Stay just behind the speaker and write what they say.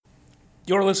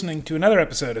You're listening to another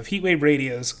episode of Heatwave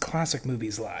Radio's Classic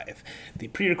Movies Live, the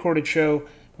pre-recorded show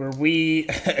where we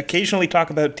occasionally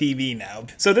talk about TV now.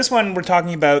 So this one, we're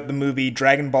talking about the movie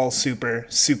Dragon Ball Super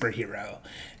Superhero.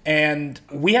 And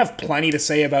we have plenty to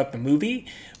say about the movie,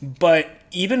 but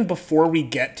even before we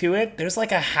get to it, there's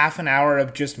like a half an hour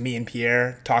of just me and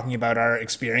Pierre talking about our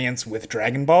experience with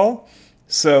Dragon Ball.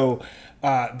 So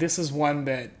this is one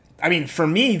that, I mean, for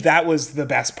me, that was the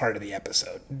best part of the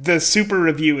episode. The super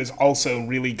review is also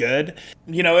really good.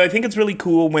 You know, I think it's really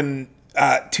cool when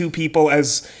two people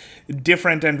as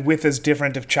different and with as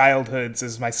different of childhoods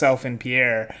as myself and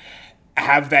Pierre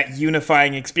have that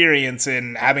unifying experience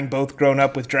in having both grown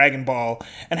up with Dragon Ball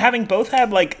and having both had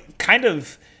like kind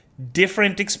of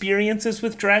different experiences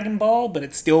with Dragon Ball, but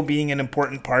it still being an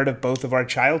important part of both of our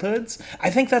childhoods.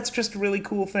 I think that's just a really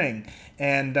cool thing.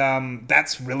 And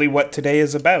that's really what today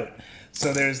is about.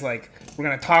 So there's like, we're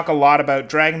going to talk a lot about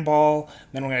Dragon Ball,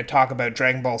 then we're going to talk about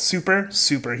Dragon Ball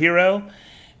Superhero,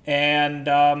 and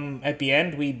at the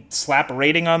end, we slap a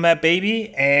rating on that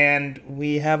baby, and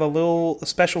we have a little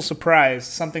special surprise,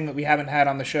 something that we haven't had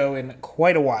on the show in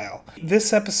quite a while.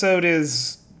 This episode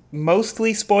is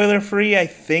mostly spoiler-free, I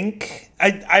think.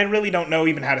 I really don't know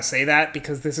even how to say that,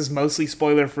 because this is mostly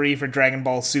spoiler-free for Dragon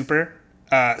Ball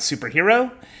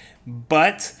Superhero,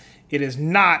 but it is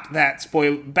not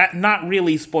not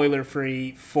really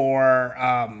spoiler-free for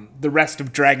the rest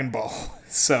of Dragon Ball.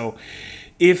 So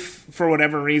if, for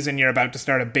whatever reason, you're about to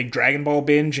start a big Dragon Ball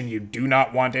binge and you do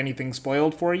not want anything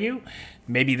spoiled for you,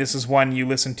 maybe this is one you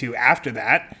listen to after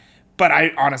that. But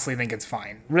I honestly think it's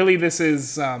fine. Really, this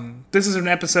is an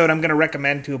episode I'm going to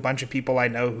recommend to a bunch of people I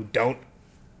know who don't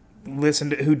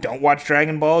watch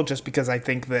Dragon Ball, just because I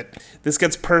think that this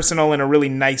gets personal in a really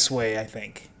nice way, I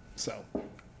think. So,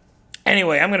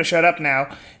 anyway, I'm going to shut up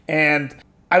now, and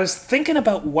I was thinking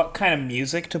about what kind of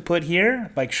music to put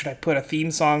here. Like, should I put a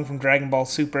theme song from Dragon Ball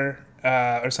Super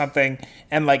or something?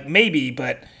 And, like, maybe,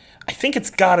 but I think it's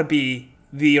gotta be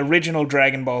the original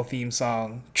Dragon Ball theme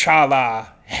song,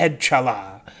 Chala, Head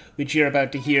Chala, which you're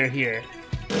about to hear here.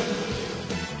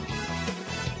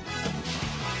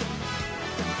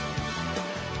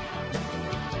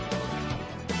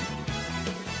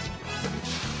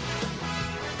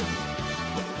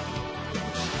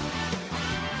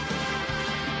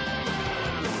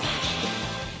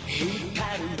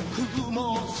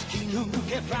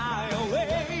 Fly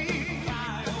away.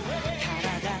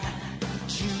 体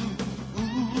中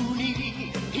に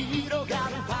広が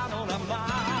るパノラマ。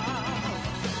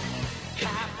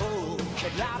箱を蹴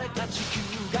られた地球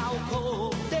が怒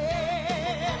って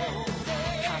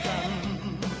火山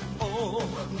を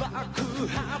爆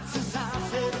発さ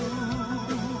せる。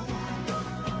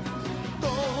溶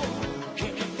け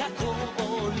た氷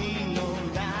の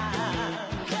中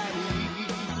に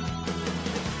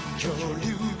恐竜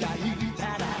がいる。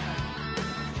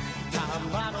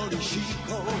玉乗り飛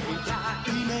行みた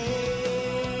いね。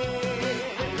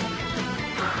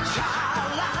チャ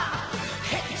ラ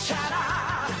ヘチャラ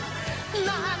何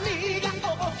が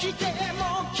起きても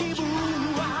気分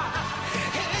は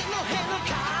ヘのヘの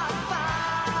カッパ。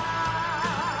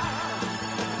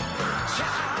チャ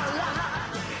ラ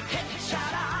ヘチャ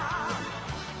ラ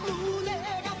胸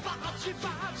がバチバ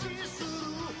チする。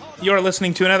You're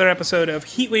listening to another episode of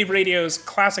Heatwave Radio's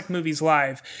Classic Movies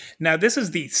Live. Now, this is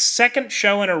the second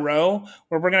show in a row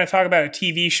where we're going to talk about a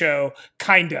TV show,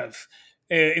 kind of,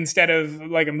 instead of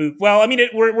like a movie. Well, I mean,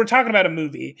 we're talking about a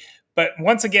movie, but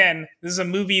once again, this is a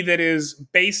movie that is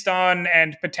based on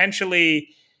and potentially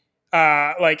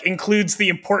includes the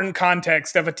important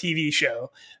context of a TV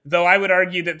show. Though I would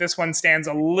argue that this one stands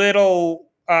a little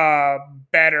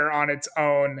better on its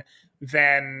own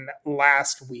than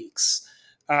last week's.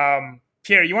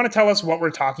 Pierre, you want to tell us what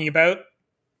we're talking about?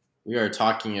 We are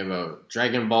talking about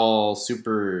Dragon Ball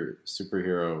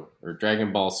Superhero or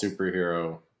Dragon Ball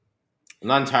Superhero. I'm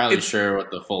not entirely sure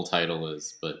what the full title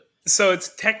is, but so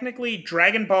it's technically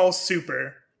Dragon Ball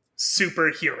Superhero.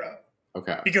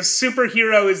 Okay. Because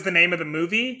Superhero is the name of the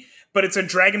movie, but it's a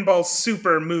Dragon Ball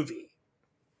Super movie.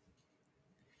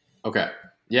 Okay.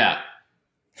 Yeah.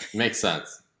 Makes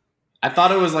sense. I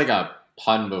thought it was like a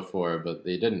pun before, but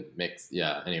they didn't mix.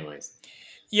 Yeah, anyways.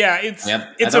 Yeah, it's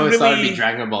I always thought it'd be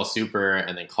Dragon Ball Super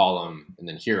and then Column and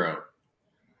then Hero.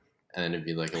 And then it'd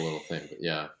be like a little thing. But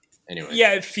yeah. Anyway.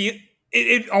 Yeah,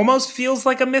 it almost feels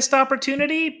like a missed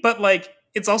opportunity, but like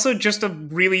it's also just a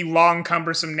really long,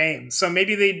 cumbersome name. So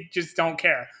maybe they just don't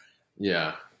care.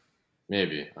 Yeah.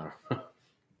 Maybe.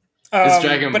 It's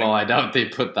Dragon Ball. I doubt they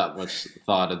put that much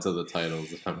thought into the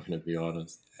titles, if I'm going to be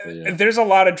honest. Yeah. There's a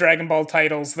lot of Dragon Ball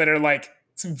titles that are like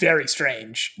very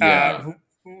strange. Yeah.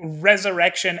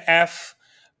 Resurrection F,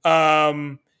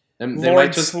 And they might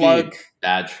Lord just Slug. be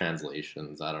bad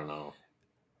translations. I don't know.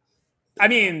 I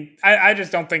mean, I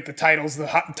just don't think the title's the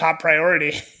top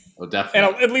priority, Oh, and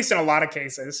definitely. at least in a lot of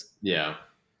cases. Yeah.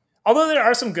 Although there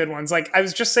are some good ones. Like, I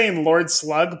was just saying Lord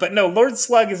Slug, but no, Lord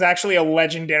Slug is actually a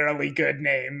legendarily good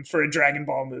name for a Dragon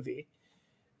Ball movie.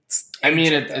 It's I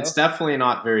mean, ancient, it's though. definitely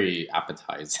not very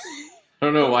appetizing. I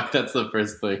don't know why that's the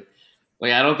first thing.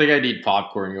 Like, I don't think I need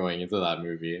popcorn going into that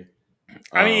movie.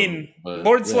 I mean, But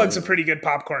Lord yeah, Slug's a pretty good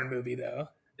popcorn movie, though.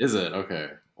 is it okay?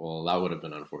 Well, that would have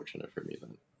been unfortunate for me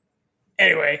then.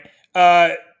 Anyway,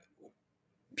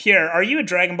 Pierre, are you a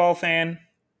Dragon Ball fan?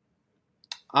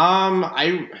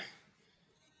 I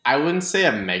wouldn't say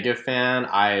a mega fan.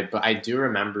 But I do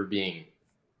remember being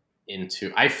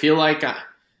into. I feel like I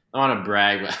don't want to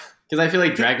brag, because I feel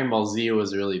like Dragon Ball Z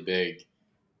was really big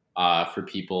for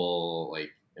people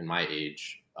like in my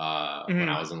age when I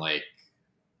Mhm. was in like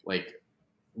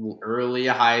early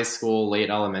high school, late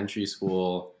elementary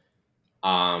school.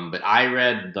 But I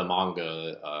read the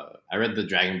manga. I read the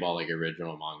Dragon Ball like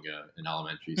original manga in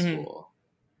elementary Mhm. school,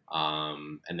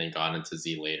 and then got into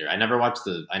Z later. I never watched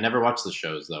the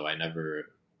shows though.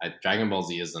 Dragon Ball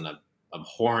Z isn't a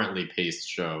abhorrently paced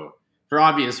show for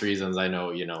obvious reasons. I know,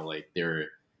 like they're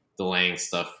delaying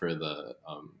stuff for the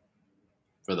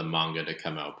manga to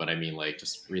come out, but I mean, like,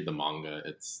 just read the manga.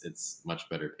 It's much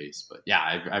better paced. But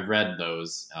yeah, I've read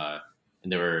those,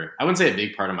 and they were, I wouldn't say a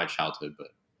big part of my childhood, but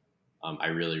I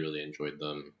really really enjoyed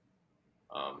them,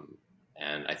 um,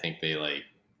 and I think I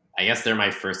guess they're my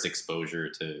first exposure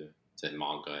to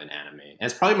manga and anime. And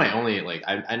it's probably my only, like,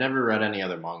 I never read any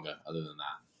other manga other than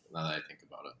that. Now that I think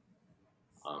about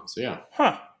it, so yeah.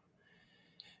 Huh.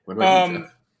 What about you, Um,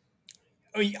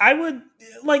 Jeff? I would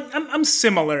like. I'm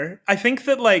similar. I think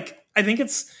that I think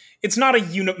it's not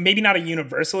maybe not a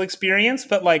universal experience,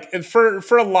 but like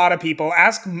for a lot of people,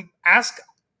 ask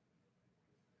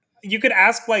you could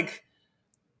ask like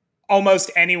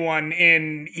almost anyone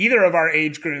in either of our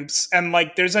age groups, and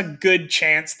like there's a good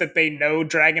chance that they know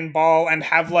Dragon Ball and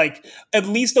have like at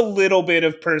least a little bit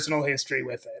of personal history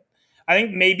with it. I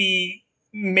think maybe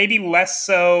less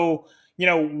so,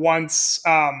 once,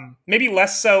 maybe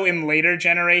less so in later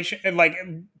generation, like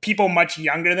people much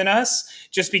younger than us,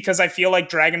 just because I feel like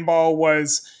Dragon Ball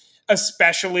was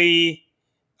especially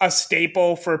a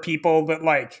staple for people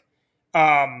that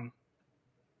um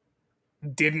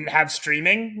didn't have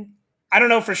streaming. I don't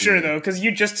know for sure Mhm. though, because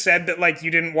you just said that like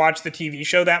you didn't watch the TV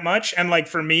show that much, and like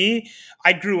for me,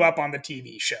 I grew up on the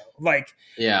TV show. Like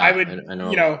I Yeah, would, I know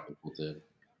a lot of people did.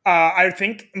 I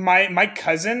think my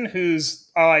cousin, who's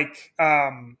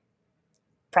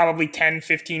probably 10,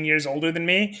 15 years older than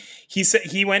me, he said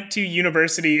he went to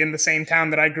university in the same town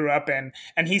that I grew up in,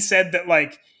 and he said that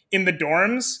like in the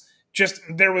dorms, just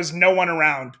there was no one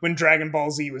around when Dragon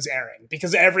Ball Z was airing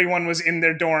because everyone was in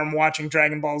their dorm watching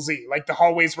Dragon Ball Z. Like the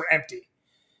hallways were empty.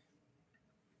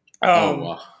 Oh um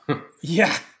wow.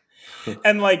 yeah.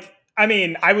 And like, I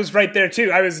mean, I was right there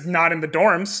too. I was not in the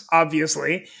dorms,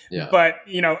 obviously, Yeah. but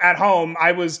at home,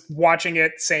 I was watching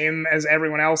it same as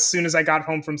everyone else. Soon as I got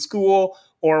home from school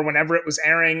or whenever it was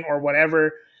airing or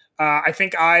whatever, I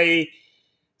think I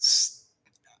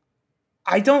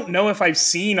don't know if I've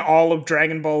seen all of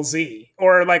Dragon Ball Z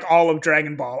or like all of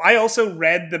Dragon Ball. I also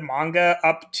read the manga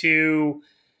up to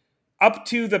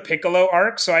the Piccolo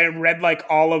arc, so I read like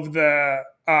all of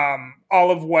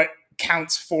what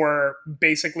counts for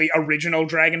basically original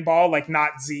Dragon Ball, like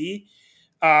not Z.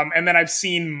 And then I've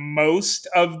seen most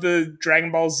of the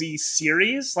Dragon Ball Z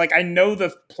series. Like I know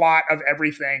the plot of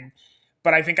everything,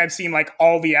 but I think I've seen like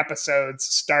all the episodes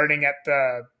starting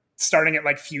at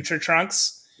like Future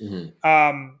Trunks. Hmm.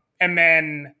 And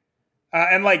then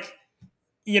and like,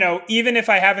 even if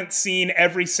I haven't seen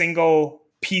every single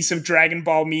piece of Dragon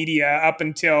Ball media up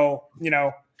until,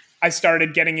 I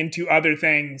started getting into other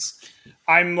things,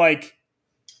 I'm like,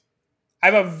 I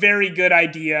have a very good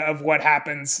idea of what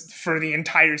happens for the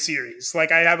entire series.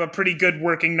 Like, I have a pretty good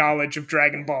working knowledge of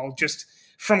Dragon Ball just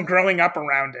from growing up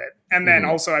around it. And then Hmm.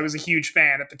 also, I was a huge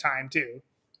fan at the time, too.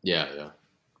 Yeah, yeah,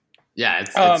 yeah.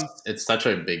 It's Um, it's it's such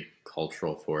a big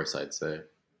cultural force, I'd say.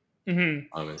 mhm.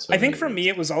 In so I many think for me, ways.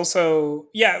 it was also,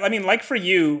 yeah, I mean, like for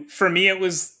me, it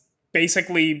was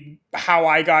basically how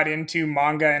I got into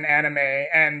manga and anime.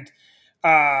 And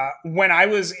when I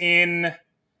was in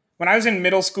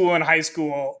middle school and high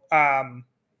school,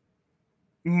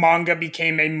 manga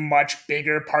became a much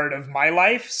bigger part of my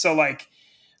life. So like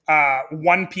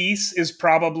One Piece is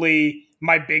probably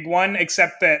my big one,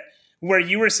 except that where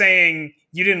you were saying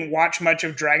you didn't watch much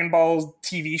of Dragon Ball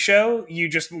TV show, you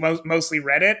just mostly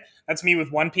read it. That's me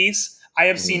with One Piece. I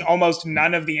have seen Hmm. almost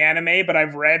none of the anime, but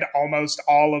I've read almost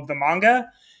all of the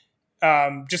manga.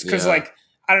 Just because, Yeah. like,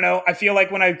 I don't know, I feel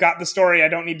like when I've got the story, I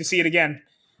don't need to see it again.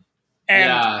 And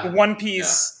Yeah. One Yeah.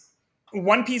 Piece,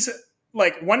 One Piece,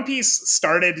 One Piece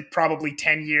started probably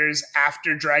 10 years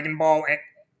after Dragon Ball,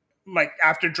 like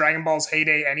after Dragon Ball's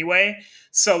heyday anyway.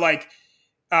 So like,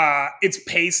 it's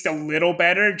paced a little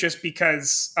better just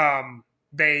because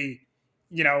they,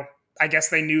 you know, I guess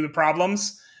they knew the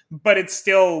problems, but it's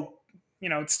still,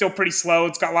 it's still pretty slow.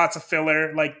 It's got lots of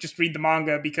filler. Like, just read the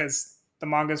manga because the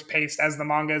manga's paced as the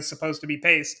manga is supposed to be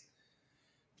paced.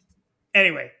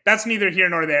 Anyway, that's neither here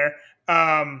nor there.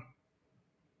 Um,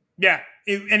 yeah.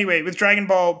 Anyway, with Dragon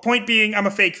Ball, point being, I'm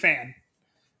a fake fan.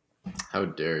 How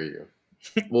dare you?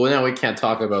 Well, now we can't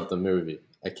talk about the movie.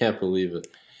 I can't believe it.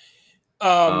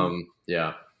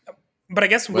 Yeah. But I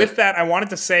guess with that, I wanted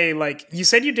to say, like, you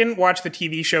said you didn't watch the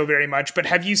TV show very much, but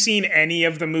have you seen any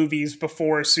of the movies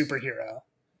before Superhero?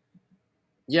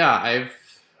 Yeah,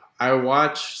 I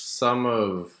watched some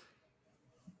of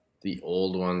the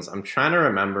old ones. I'm trying to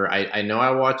remember. I know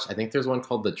I watched. I think there's one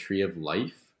called The Tree of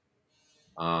Life.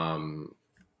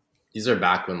 These are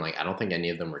back when, like, I don't think any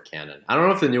of them were canon. I don't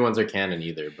know if the new ones are canon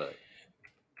either, but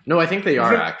no, I think they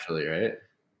are actually, right?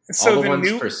 So all the ones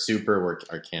for Super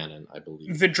are canon, I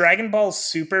believe. The Dragon Ball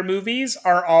Super movies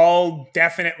are all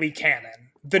definitely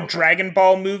canon. The Dragon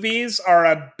Ball movies are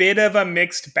a bit of a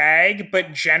mixed bag,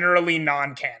 but generally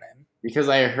non-canon. Because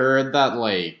I heard that,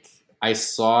 like, I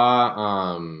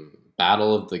saw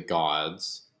Battle of the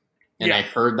Gods, and I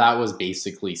heard that was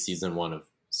basically season 1 of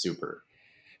Super,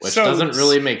 which doesn't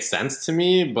really make sense to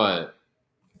me, but...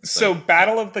 So, like,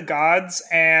 Battle of the Gods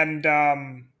and...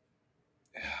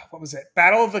 what was it?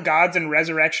 Battle of the Gods and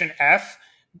Resurrection F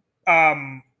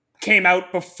came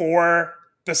out before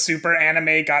the Super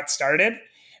anime got started.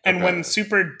 And when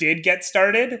Super did get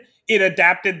started, it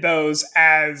adapted those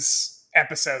as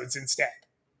episodes instead.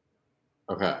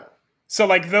 Okay. So,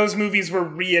 like, those movies were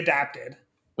readapted.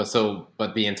 But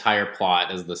the entire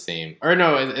plot is the same. Or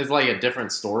no, it's like a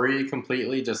different story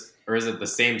completely, just, or is it the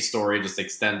same story just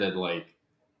extended, like,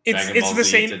 Dragon Ball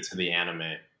Z to the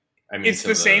anime? I mean, it's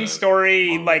the same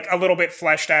story, like, a little bit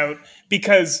fleshed out,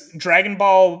 because Dragon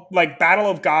Ball, like, Battle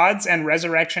of Gods and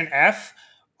Resurrection F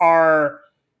are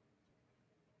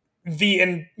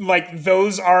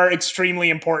those are extremely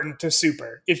important to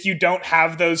Super. If you don't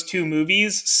have those two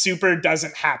movies, Super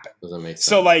doesn't happen. Doesn't make sense.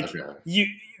 So, like,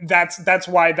 that's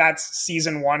why that's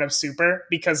season 1 of Super,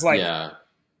 because, like,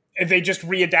 they just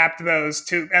readapt those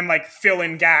to, and, like, fill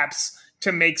in gaps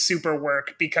to make Super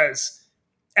work, because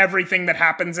everything that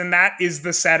happens in that is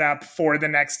the setup for the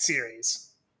next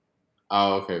series.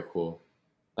 Oh, okay, cool.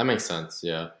 That makes sense,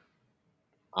 yeah.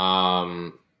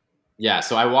 Yeah,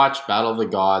 so I watched Battle of the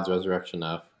Gods, Resurrection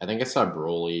F. I think I saw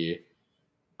Broly.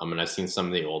 And I've seen some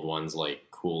of the old ones, like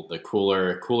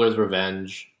Cooler's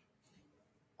Revenge.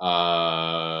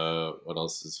 What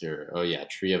else is here? Oh yeah,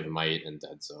 Tree of Might and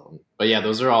Dead Zone. But yeah,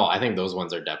 those are all, I think those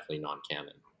ones are definitely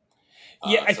non-canon.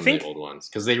 Yeah, I think the old ones,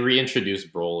 because they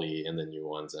reintroduced Broly in the new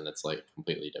ones, and it's like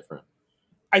completely different.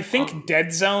 I think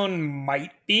Dead Zone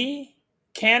might be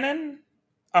canon,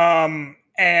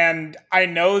 and I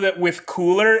know that with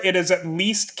Cooler, it is at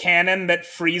least canon that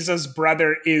Frieza's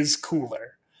brother is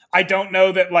Cooler. I don't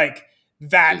know that, like,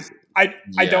 that. I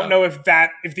don't know if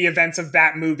the events of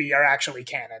that movie are actually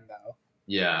canon, though.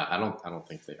 Yeah, I don't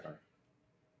think they are.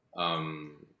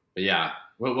 But yeah,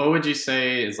 what would you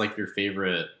say is, like, your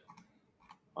favorite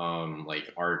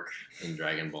like, arc in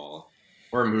Dragon Ball,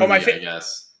 or movie? I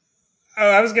guess. Oh,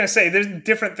 I was gonna say there's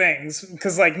different things,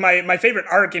 because, like, my favorite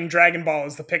arc in Dragon Ball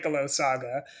is the Piccolo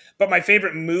saga, but my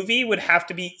favorite movie would have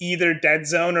to be either Dead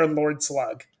Zone or Lord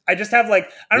Slug. I just have, like,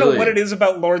 I don't know what it is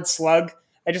about Lord Slug.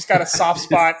 I just got a soft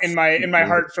spot in my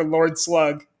heart for Lord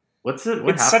Slug. What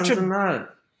happens in that?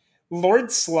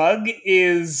 Lord Slug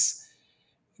is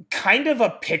kind of a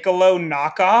Piccolo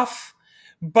knockoff,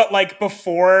 but, like,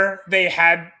 before they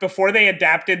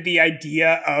adapted the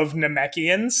idea of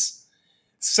Namekians.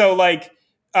 So, like,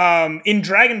 in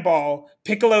Dragon Ball,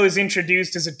 Piccolo is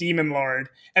introduced as a demon lord,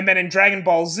 and then in Dragon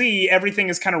Ball Z, everything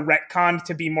is kind of retconned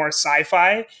to be more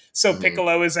sci-fi. So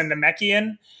Piccolo is a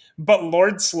Namekian, but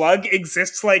Lord Slug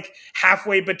exists, like,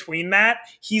 halfway between that.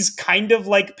 He's kind of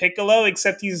like Piccolo,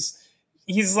 except he's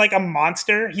like a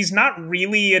monster. He's not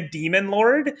really a demon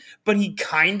lord, but he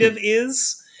kind of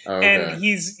is. And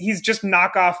he's just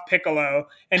knockoff Piccolo,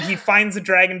 and he finds the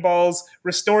Dragon Balls,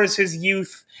 restores his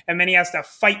youth, and then he has to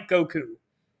fight Goku.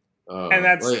 And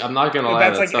that's, like, I'm not gonna lie,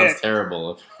 that sounds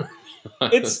terrible.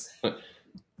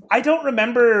 I don't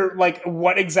remember, like,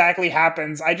 what exactly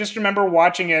happens. I just remember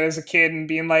watching it as a kid and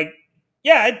being like,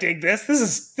 "Yeah, I dig this. This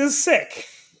is sick."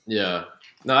 Yeah,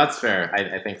 No, that's fair.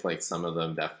 I think like some of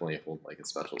them definitely hold like a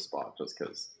special spot just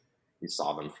because you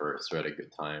saw them first or at a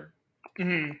good time.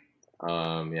 Hmm.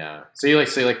 Yeah. So you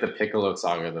like the Piccolo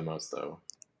saga the most though.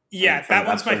 Yeah, that That's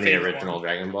one's my from the favorite original one.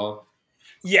 Dragon Ball.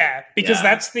 Yeah, because Yeah.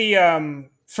 that's the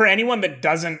for anyone that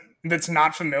doesn't that's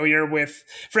not familiar with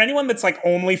for anyone that's like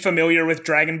only familiar with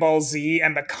Dragon Ball Z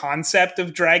and the concept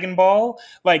of Dragon Ball,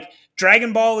 like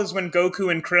Dragon Ball is when Goku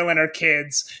and Krillin are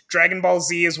kids, Dragon Ball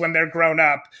Z is when they're grown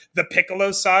up. The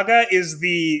Piccolo saga is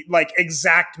the like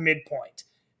exact midpoint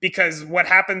because what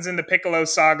happens in the Piccolo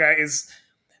saga is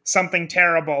something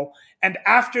terrible and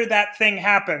after that thing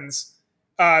happens,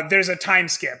 there's a time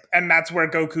skip and that's where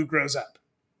Goku grows up.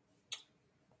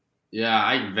 Yeah,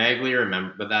 I vaguely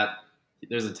remember, but that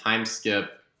there's a time skip,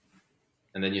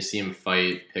 and then you see him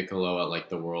fight Piccolo at like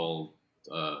the world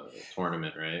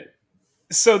tournament, right?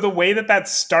 So the way that that I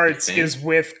starts think. is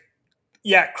with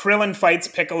yeah, Krillin fights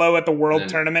Piccolo at the And World then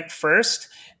Tournament first,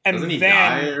 doesn't and he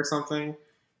die then or something?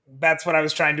 that's what I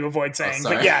was trying to avoid Oh, saying.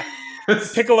 But sorry. yeah,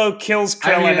 Piccolo kills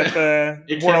I Krillin mean, at the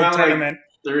it came World out like Tournament.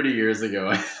 30 years ago.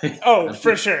 I think. Oh,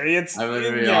 for sure. I'm gonna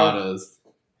be You know, honest.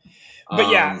 but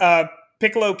yeah, Um,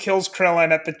 Piccolo kills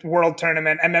Krillin at the World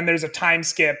Tournament, and then there's a time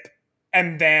skip,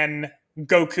 and then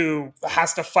Goku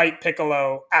has to fight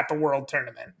Piccolo at the World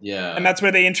Tournament, and yeah. that's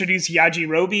where they introduce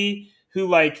Yajirobe, who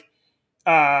like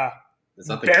uh Is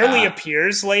that the barely cat?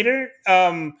 appears later.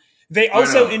 They Oh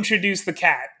also no. introduce the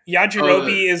cat. Oh,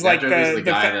 Yajirobe is like Yajirobe's the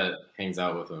guy the that hangs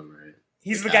out with him, right? The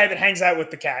he's the guy cat. that hangs out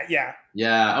with the cat. Yeah,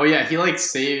 Yeah. Oh yeah. He like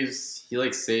saves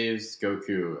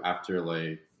Goku after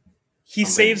like he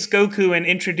something. saves Goku and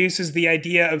introduces the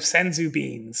idea of senzu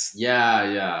beans. Yeah,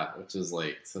 yeah, which is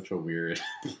like such a weird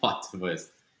plot device.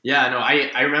 Yeah, no,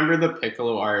 I remember the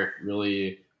Piccolo arc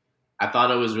really. I thought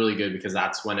it was really good because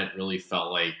that's when it really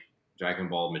felt like Dragon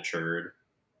Ball matured.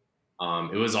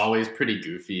 It was always pretty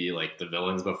goofy. Like the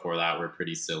villains before that were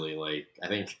pretty silly. Like I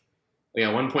think, like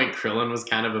at one point Krillin was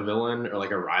kind of a villain or like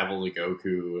a rival to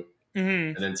Goku,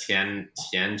 Hmm. and then Tien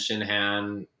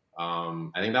Shinhan.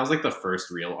 I think that was like the first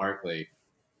real arc. Like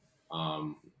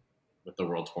um, with the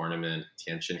World Tournament,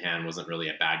 Tien Shinhan wasn't really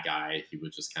a bad guy. He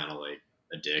was just kind of like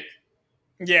a dick.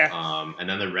 Yeah, And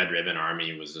then the Red Ribbon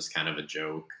Army was just kind of a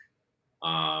joke,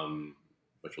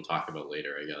 which we'll talk about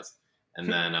later, I guess.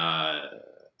 And then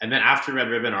after Red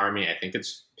Ribbon Army, I think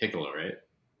it's Piccolo, right?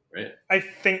 Right. I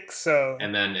think so.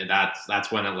 And then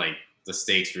that's when it like the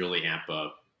stakes really amp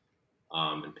up.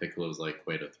 And Piccolo's like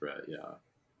quite a threat. Yeah.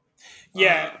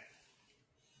 Yeah, Uh,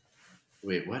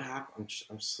 wait, what happened?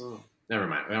 I'm so never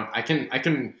mind. Well,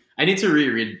 I need to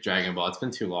reread Dragon Ball. It's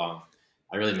been too long.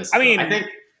 I really missed I it. mean,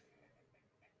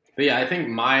 But yeah, I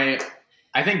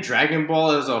think Dragon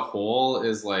Ball as a whole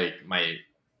is like my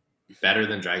better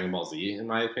than Dragon Ball Z in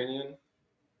my opinion.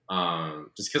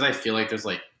 Just because I feel like there's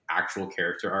like actual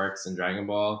character arcs in Dragon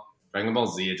Ball. Dragon Ball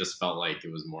Z, it just felt like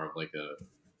it was more of like a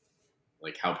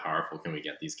like how powerful can we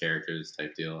get these characters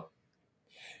type deal.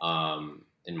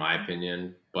 In my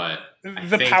opinion, but I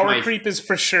the think power my creep is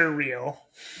for sure real.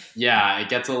 yeah, it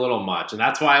gets a little much, and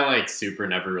that's why like Super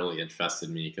never really interested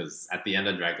me because at the end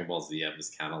of Dragon Ball Z, I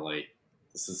was kind of like,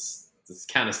 this is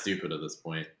kind of stupid at this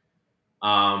point.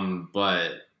 But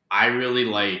I really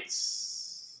liked.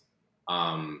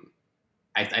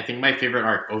 I think my favorite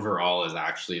arc overall is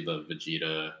actually the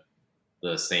Vegeta,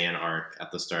 the Saiyan arc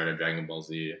at the start of Dragon Ball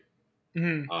Z.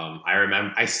 Hmm.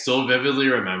 I still vividly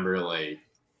remember like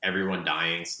everyone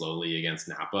dying slowly against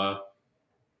Nappa,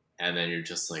 and then you're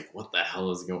just like, what the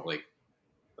hell is going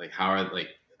like how are like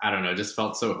I don't know, it just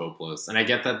felt so hopeless. And I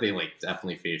get that they like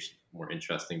definitely faced more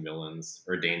interesting villains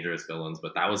or dangerous villains,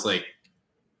 but that was like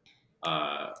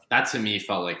that to me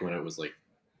felt like when it was like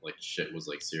shit was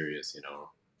like serious, you know.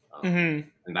 Hmm.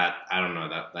 And that I don't know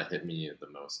that hit me the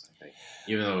most. I think,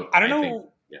 even though I don't I think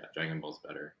know. yeah, Dragon Ball's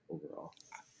better overall.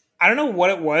 I don't know what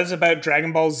it was about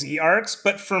Dragon Ball Z arcs,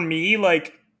 but for me,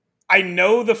 like, I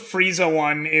know the Frieza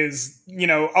one is,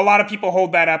 a lot of people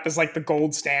hold that up as like the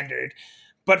gold standard.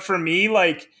 But for me,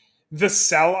 like, the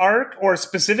Cell arc, or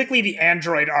specifically the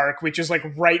Android arc, which is like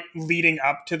right leading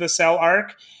up to the Cell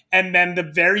arc, and then the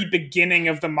very beginning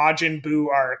of the Majin Buu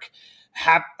arc,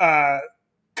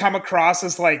 come across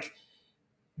as like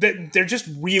they're just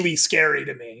really scary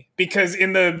to me because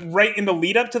in the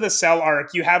lead up to the Cell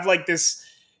arc, you have like this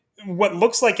what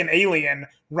looks like an alien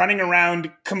running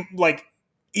around like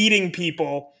eating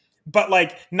people, but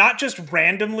like not just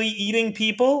randomly eating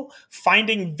people,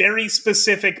 finding very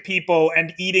specific people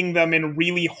and eating them in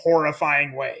really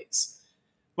horrifying ways.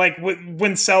 Like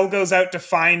when Cell goes out to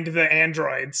find the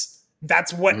androids,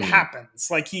 that's what Mhm. happens.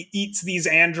 Like he eats these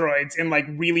androids in like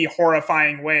really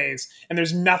horrifying ways, and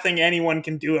there's nothing anyone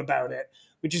can do about it.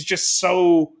 which is just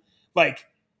so like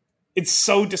it's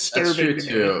so That's disturbing true to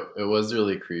too. It was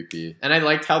really creepy, and I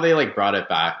liked how they like brought it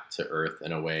back to Earth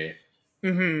in a way.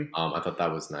 me. I thought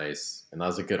that was nice, and that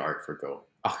was a good arc for Go.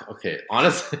 Okay,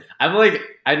 honestly, I'm like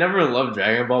I never loved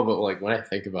Dragon Ball, but like when I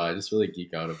think about it, I just really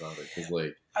geek out about it because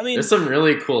like I mean, there's some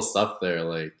really cool stuff there,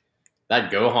 like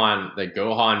that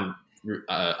Gohan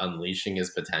unleashing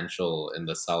his potential in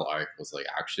the Cell arc was like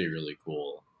actually really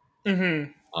cool,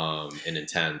 mhm. and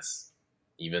intense,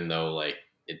 even though like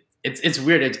it's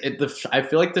weird. I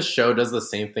feel like the show does the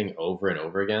same thing over and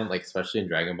over again, like especially in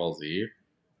Dragon Ball Z,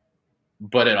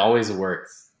 but it always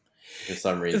works for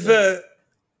some reason. the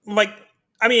like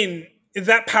I mean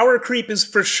that power creep is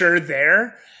for sure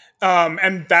there,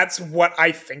 and that's what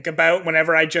I think about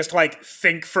whenever I just like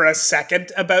think for a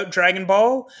second about Dragon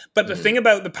Ball. But the Mhm. thing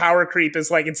about the power creep is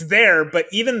like it's there, but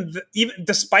even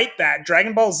despite that,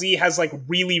 Dragon Ball Z has like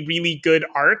really good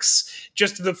arcs.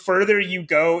 Just the further you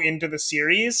go into the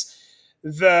series,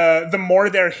 the more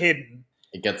they're hidden.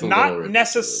 It gets a little Not ridiculous.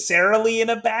 necessarily in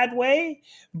a bad way,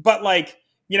 but like,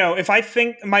 you know, if I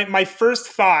think my first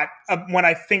thought when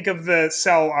I think of the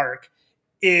Cell arc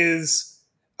is,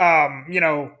 you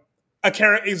know,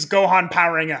 is Gohan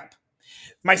powering up.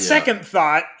 My Yeah. second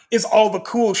thought is all the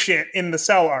cool shit in the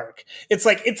Cell arc. It's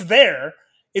like it's there.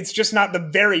 It's just not the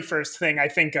very first thing I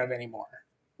think of anymore.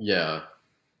 Yeah,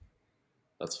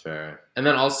 that's fair. And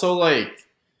then also like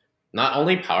not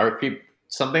only power creep,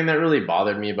 something that really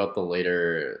bothered me about the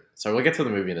later. Sorry, we'll get to the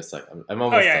movie in a second. I'm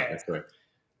almost yeah, done. yeah. I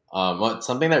swear.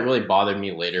 Something that really bothered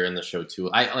me later in the show too.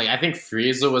 I think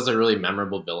Frieza was a really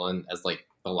memorable villain as like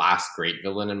the last great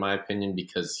villain in my opinion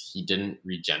because he didn't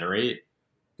regenerate,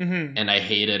 Mm-hmm. and I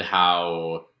hated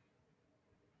how.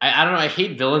 I don't know. I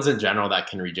hate villains in general that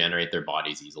can regenerate their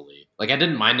bodies easily. Like I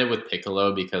didn't mind it with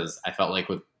Piccolo because I felt like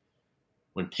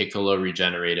when Piccolo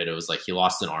regenerated, it was like he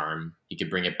lost an arm. He could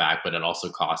bring it back, but it also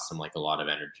cost him like a lot of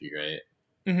energy, right?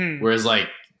 Mm-hmm. Whereas like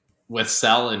with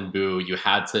Cell and Boo, you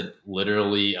had to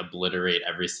literally obliterate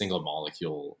every single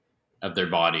molecule of their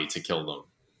body to kill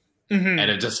them. Mm-hmm. And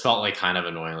it just felt like kind of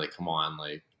annoying. Like, come on,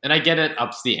 like, and I get it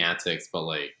ups the antics, but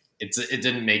like, it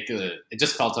didn't make it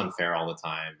just felt unfair all the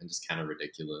time and just kind of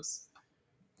ridiculous.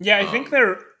 Yeah, I think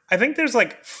there's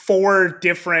like four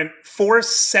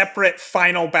separate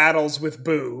final battles with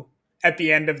Boo at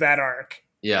the end of that arc.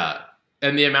 Yeah,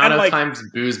 and the amount And, of like- times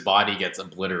Boo's body gets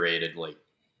obliterated, like,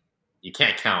 you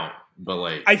can't count. But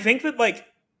like, I think that like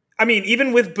I mean,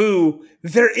 even with Boo,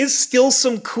 there is still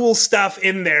some cool stuff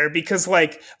in there because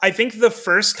like I think the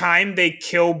first time they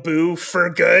kill Boo for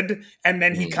good and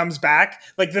then he Mhm. comes back,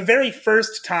 like the very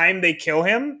first time they kill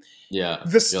him, yeah,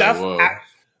 the you're stuff like,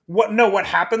 whoa. what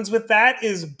happens with that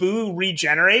is Boo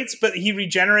regenerates, but he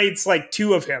regenerates like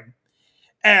two of him.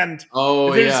 And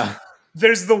Oh there's- yeah,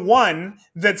 there's the one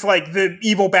that's like the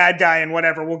evil bad guy and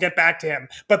whatever. We'll get back to him.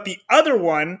 But the other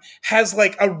one has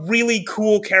like a really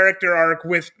cool character arc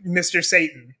with Mr.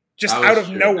 Satan, just That was out of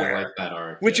true. nowhere, I like that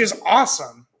arc, which yeah. is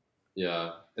awesome. Yeah,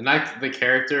 and that the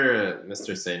character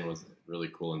Mr. Satan was really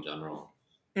cool in general.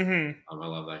 Hmm. I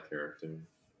love that character.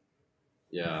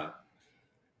 Yeah,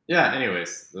 yeah.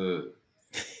 Anyways, some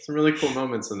really cool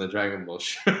moments in the Dragon Ball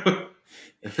show.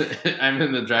 I'm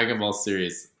in the Dragon Ball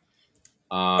series,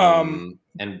 and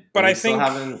but we I still think-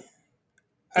 haven't.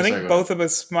 I think sorry, go both of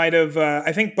us might have.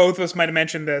 I think both of us might have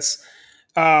mentioned this.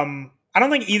 I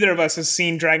don't think either of us has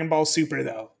seen Dragon Ball Super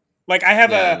though. Like I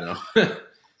have ahead. No.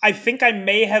 I think I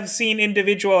may have seen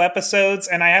individual episodes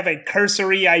and I have a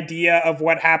cursory idea of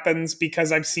what happens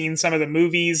because I've seen some of the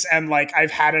movies and like I've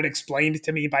had it explained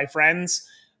to me by friends,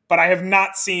 but I have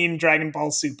not seen Dragon Ball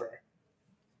Super.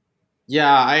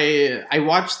 Yeah, I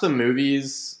watched the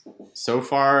movies so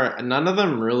far. None of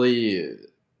them really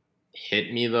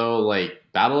hit me though. Like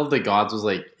Battle of the Gods was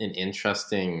like an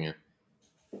interesting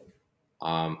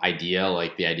idea.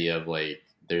 Like the idea of like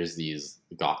there's these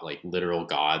literal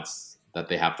gods that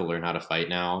they have to learn how to fight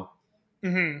now.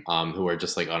 Hmm. Who are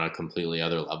just like on a completely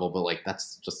other level. But like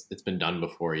that's just it's been done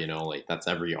before. You know, like that's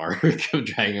every arc of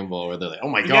Dragon Ball where they're like, oh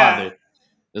my god, Yeah.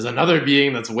 there's another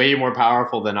being that's way more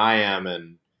powerful than I am,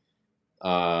 and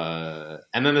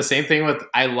then the same thing with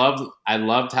I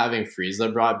loved having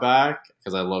Frieza brought back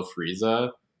because I love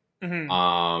Frieza.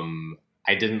 Hmm.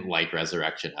 I didn't like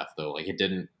Resurrection F though. Like it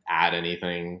didn't add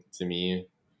anything to me.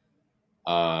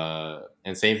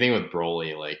 And same thing with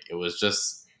Broly. Like it was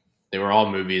just they were all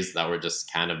movies that were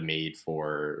just kind of made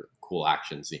for cool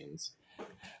action scenes.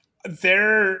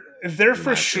 There for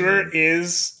my sure opinion.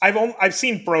 is. I've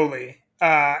seen Broly,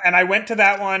 and I went to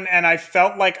that one, and I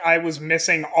felt like I was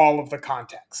missing all of the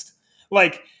context,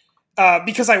 like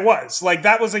because I was like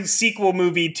that was a sequel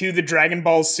movie to the Dragon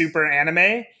Ball Super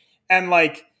anime, and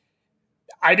like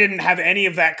I didn't have any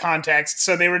of that context,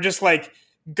 so they were just like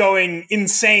going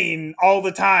insane all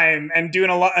the time and doing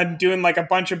a lot and doing like a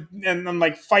bunch of and then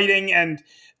like fighting, and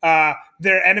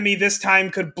their enemy this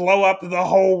time could blow up the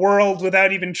whole world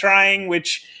without even trying,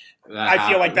 which I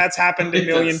feel like that's happened a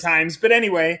million times. But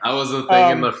anyway, that was the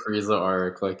thing in the Frieza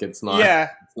arc. Like it's not,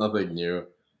 it's nothing new.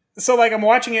 So like I'm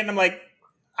watching it and I'm like,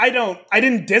 I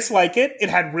didn't dislike it. It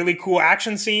had really cool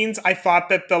action scenes. I thought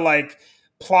that the like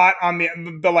plot on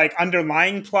the like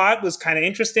underlying plot was kind of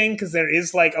interesting because there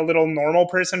is like a little normal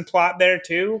person plot there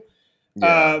too.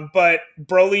 Yeah. But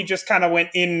Broly just kind of went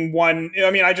in one.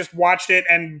 I mean, I just watched it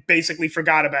and basically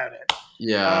forgot about it.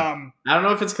 Yeah. I don't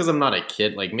know if it's because I'm not a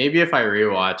kid. Like maybe if I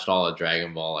rewatched all of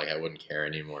Dragon Ball, like I wouldn't care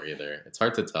anymore either. It's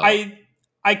hard to tell.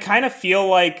 I kind of feel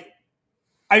like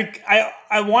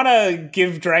I want to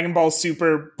give Dragon Ball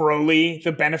Super Broly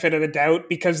the benefit of the doubt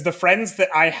because the friends that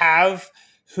I have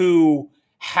who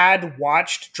had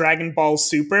watched Dragon Ball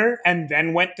Super and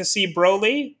then went to see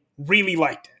Broly really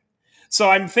liked it. So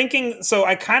I'm thinking, so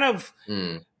I kind of,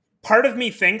 part of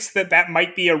me thinks that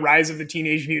might be a Rise of the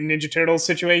Teenage Mutant Ninja Turtles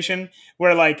situation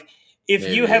where like, if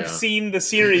you have seen the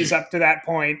series up to that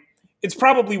point, it's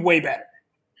probably way better.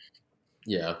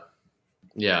 Yeah.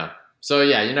 Yeah. So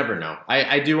yeah, you never know.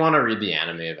 I do want to read the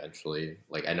anime eventually.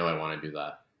 Like I know I want to do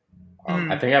that.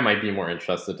 I think I might be more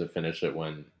interested to finish it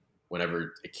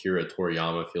whenever Akira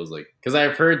Toriyama feels like, because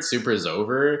I've heard Super is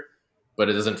over, but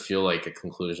it doesn't feel like a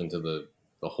conclusion to the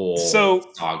whole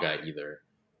saga either.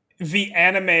 The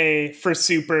anime for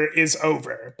Super is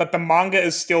over, but the manga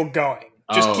is still going.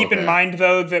 Just keep in mind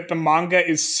though that the manga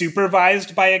is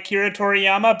supervised by Akira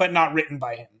Toriyama, but not written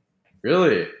by him.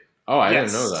 Really? Oh, I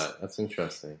didn't know that. That's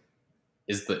interesting.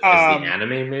 Is the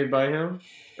anime made by him,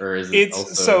 or is it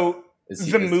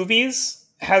the movies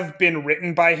have been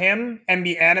written by him, and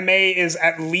the anime is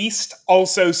at least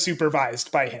also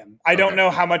supervised by him. I don't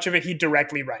know how much of it he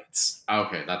directly writes.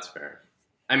 Okay, that's fair.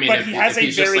 I mean, but he has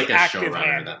a very active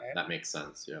hand. That makes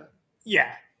sense. Yeah.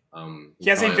 Yeah. He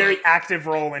has a very active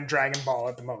role in Dragon Ball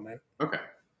at the moment. Okay.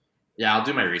 Yeah, I'll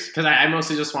do my research because I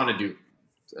mostly just want to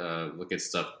do look at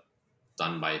stuff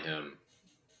done by him.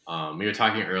 We were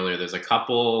talking earlier. There's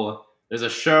a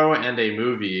show and a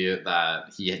movie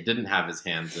that he didn't have his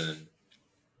hands in.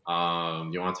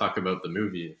 You want to talk about the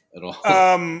movie at all?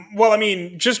 Well, I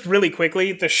mean, just really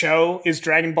quickly, the show is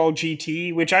Dragon Ball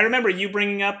GT, which I remember you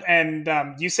bringing up, and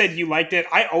you said you liked it.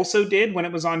 I also did when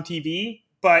it was on TV,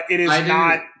 but it is not.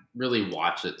 I didn't really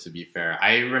watch it, to be fair.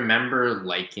 I remember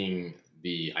liking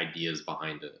the ideas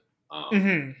behind it.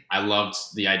 I loved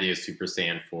the idea of Super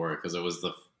Saiyan 4 because it was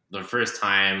the first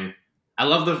time. I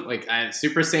love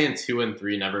Super Saiyan 2 and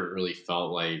 3 never really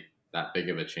felt like that big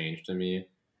of a change to me.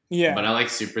 Yeah. But I like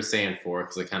Super Saiyan 4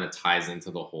 because it kind of ties into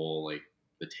the whole, like,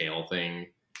 the tail thing.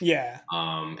 Yeah.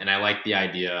 And I like the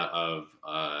idea of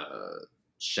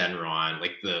Shenron,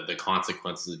 like the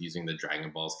consequences of using the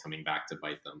Dragon Balls coming back to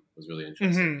bite them was really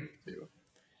interesting too.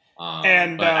 But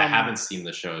I haven't seen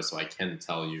the show, so I can't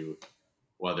tell you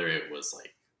whether it was,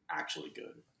 like, actually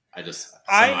good. Some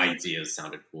ideas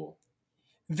sounded cool.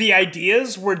 The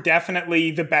ideas were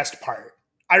definitely the best part.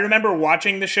 I remember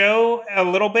watching the show a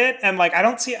little bit, and like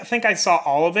I think I saw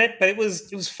all of it, but it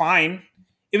was fine.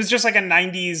 It was just like a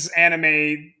 90s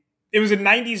anime. It was a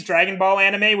 90s Dragon Ball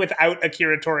anime without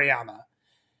Akira Toriyama.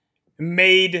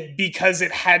 Made because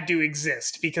it had to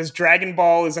exist, because Dragon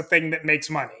Ball is a thing that makes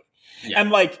money. Yeah. And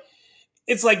like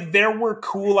it's like there were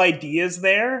cool ideas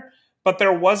there, but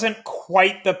there wasn't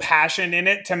quite the passion in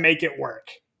it to make it work.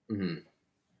 Mm-hmm.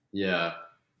 Yeah.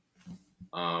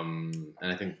 And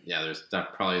I think, there's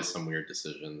probably some weird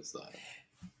decisions that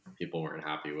people weren't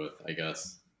happy with, I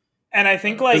guess. And I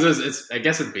think I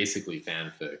guess it's basically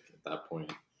fanfic at that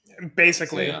point.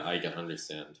 Basically. So, yeah, I can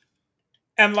understand.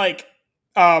 And like,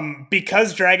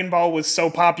 because Dragon Ball was so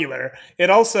popular, it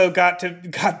also got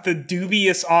the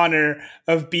dubious honor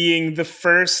of being the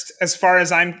first, as far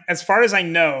as I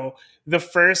know, the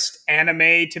first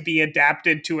anime to be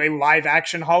adapted to a live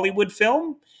action Hollywood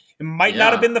film. It might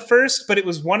not have been the first, but it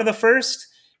was one of the first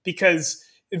because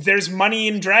there's money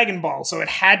in Dragon Ball, so it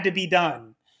had to be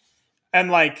done.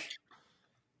 And like,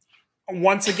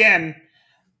 once again,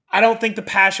 I don't think the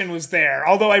passion was there.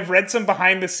 Although I've read some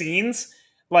behind the scenes,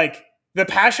 like the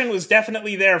passion was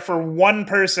definitely there for one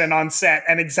person on set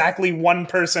and exactly one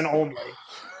person only.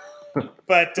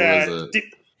 But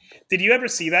did you ever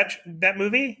see that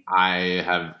movie? I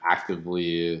have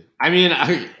actively. I mean,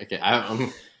 okay.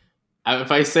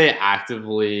 If I say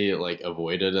actively like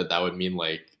avoided it, that would mean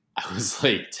like I was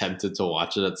like tempted to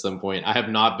watch it at some point. I have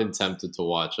not been tempted to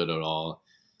watch it at all.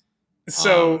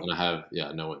 So And I have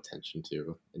no intention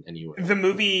to in any way. the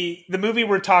movie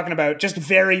we're talking about, just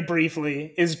very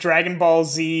briefly, is Dragon Ball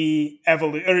Z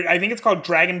Evolution, or I think it's called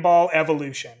Dragon Ball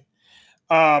Evolution.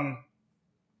 Um,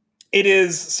 it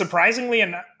is surprisingly,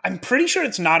 and I'm pretty sure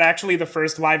it's not actually the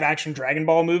first live action Dragon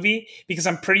Ball movie, because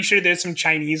I'm pretty sure there's some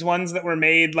Chinese ones that were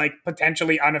made like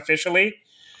potentially unofficially.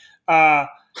 Uh,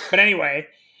 but anyway,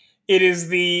 it is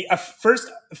the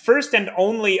first and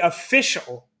only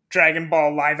official Dragon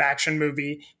Ball live action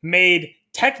movie made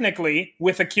technically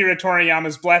with Akira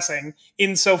Toriyama's blessing,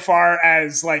 insofar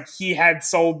as like he had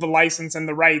sold the license and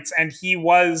the rights, and he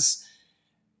was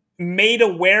made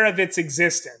aware of its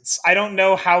existence. I don't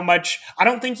know how much. I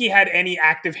don't think he had any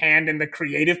active hand in the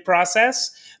creative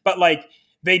process, but like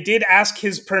they did ask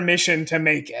his permission to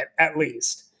make it at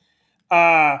least.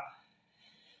 Uh,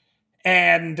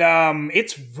 and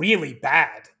it's really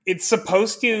bad. It's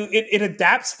supposed to it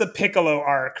adapts the Piccolo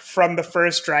arc from the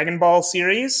first Dragon Ball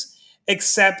series,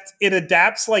 except it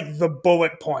adapts like the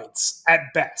bullet points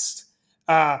at best.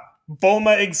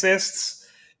 Bulma exists,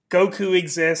 Goku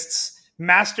exists,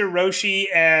 Master Roshi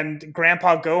and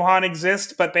Grandpa Gohan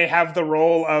exist, but they have the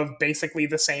role of basically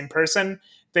the same person.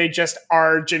 They just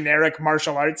are generic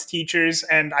martial arts teachers,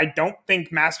 and I don't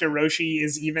think Master Roshi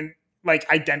is even like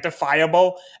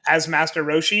identifiable as Master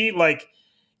Roshi. Like,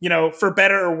 you know, for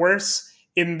better or worse,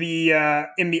 in the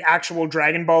actual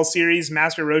Dragon Ball series,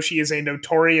 Master Roshi is a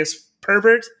notorious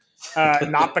pervert.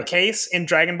 Not the case in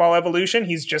Dragon Ball Evolution.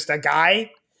 He's just a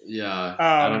guy. Yeah,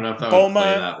 I don't know if that would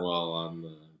play that well on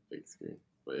the big screen,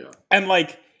 but yeah. And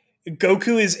like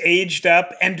Goku is aged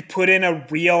up and put in a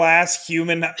real ass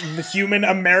human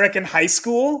American high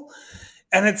school,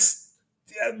 and it's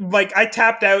like I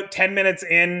tapped out 10 minutes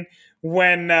in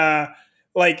when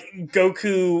like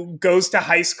Goku goes to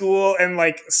high school and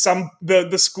like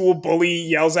the school bully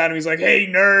yells at him. He's like, "Hey,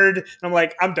 nerd!" And I'm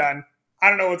like, "I'm done. I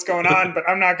don't know what's going on, but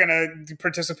I'm not gonna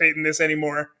participate in this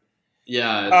anymore."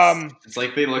 Yeah, it's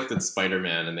like they looked at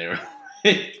Spider-Man and they were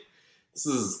like, "This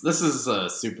is a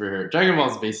superhero. Dragon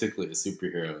Ball is basically a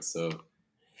superhero, so you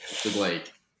should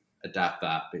like adapt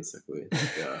that basically."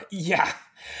 Yeah. Yeah,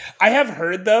 I have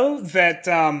heard though that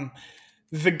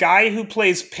the guy who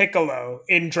plays Piccolo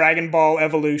in Dragon Ball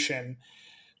Evolution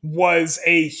was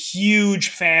a huge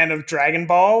fan of Dragon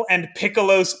Ball and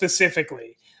Piccolo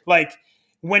specifically. Like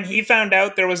when he found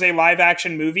out there was a live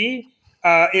action movie,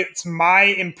 it's my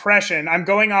impression. I'm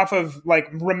going off of like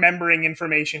remembering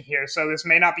information here, so this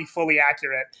may not be fully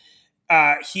accurate.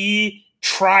 He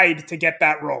tried to get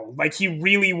that role. Like he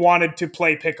really wanted to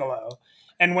play Piccolo.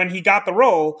 And when he got the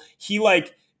role, he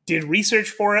like did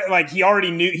research for it. Like he already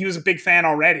knew he was a big fan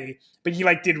already, but he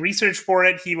like did research for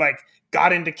it. He like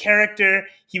got into character.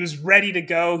 He was ready to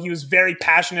go. He was very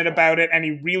passionate about it, and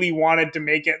he really wanted to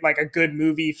make it like a good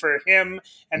movie for him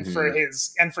and for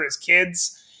his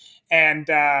kids. And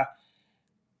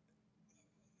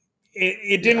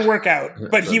it didn't work out,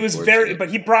 but he was but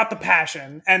he brought the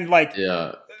passion. And like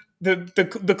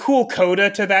the cool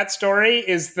coda to that story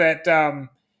is that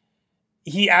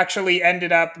he actually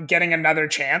ended up getting another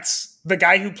chance. The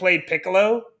guy who played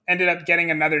Piccolo ended up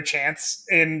getting another chance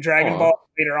in Dragon Ball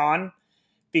later on,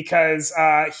 because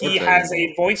he has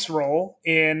a voice role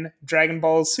in Dragon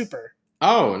Ball Super.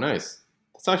 Oh, nice.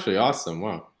 That's actually awesome.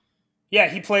 Wow. Yeah,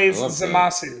 he plays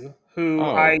Zamasu,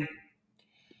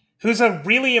 who's a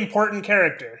really important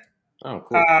character. Oh,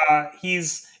 cool.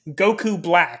 He's Goku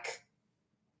Black.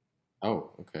 Oh,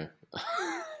 okay.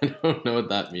 I don't know what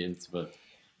that means, but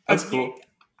that's cool.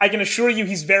 I can assure you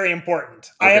he's very important.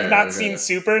 I have not seen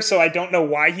Super, so I don't know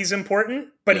why he's important,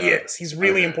 but he is. He's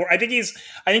really important. I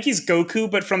think he's Goku,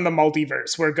 but from the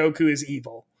multiverse, where Goku is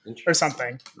evil or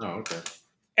something. Oh, okay.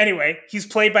 Anyway, he's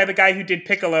played by the guy who did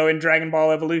Piccolo in Dragon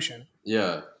Ball Evolution.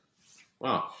 Yeah.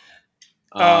 Wow.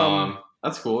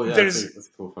 That's cool. Yeah, that's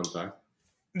a cool fun fact.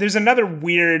 There's another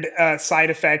weird side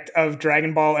effect of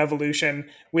Dragon Ball Evolution,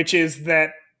 which is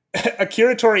that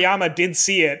Akira Toriyama did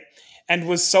see it and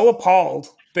was so appalled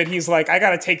that he's like, I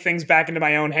got to take things back into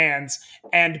my own hands.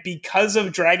 And because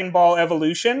of Dragon Ball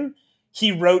Evolution,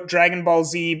 he wrote Dragon Ball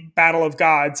Z Battle of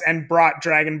Gods and brought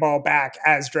Dragon Ball back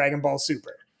as Dragon Ball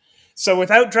Super. So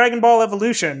without Dragon Ball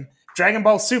Evolution, Dragon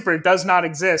Ball Super does not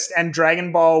exist, and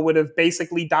Dragon Ball would have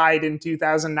basically died in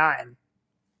 2009.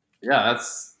 Yeah,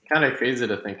 that's kind of crazy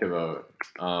to think about.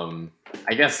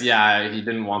 I guess, he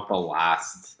didn't want the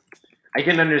last... I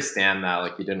can understand that,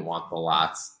 like, he didn't want the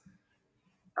last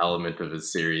element of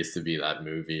his series to be that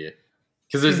movie,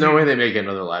 because there's no way they make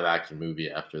another live action movie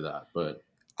after that. But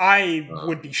I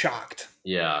would be shocked.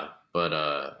 Yeah,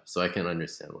 but so I can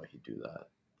understand why he'd do that.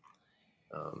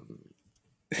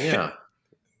 Yeah.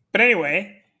 But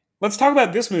anyway, let's talk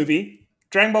about this movie,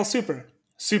 Dragon Ball Super,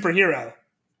 Superhero. You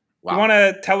Wow. want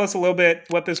to tell us a little bit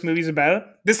what this movie's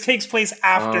about? This takes place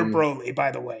after Um, Broly,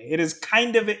 by the way. It is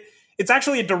it's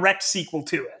actually a direct sequel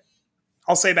to it.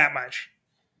 I'll say that much.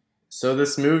 So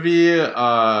this movie,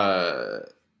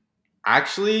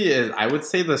 actually, I would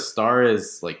say the star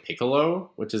is like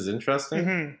Piccolo, which is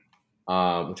interesting.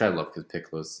 Which I love because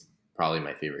Piccolo's probably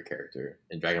my favorite character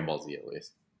in Dragon Ball Z, at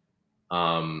least.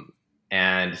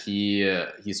 And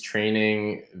he's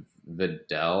training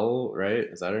Videl, right?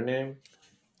 Is that her name?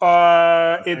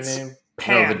 It's Her name?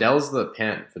 Pan. No, Vidal's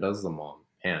the mom.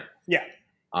 Pan. Yeah.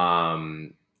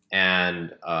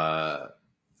 And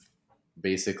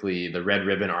basically the Red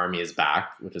Ribbon Army is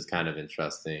back, which is kind of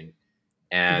interesting.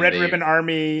 And Red Ribbon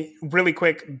Army, really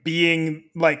quick, being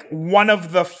like one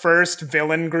of the first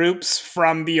villain groups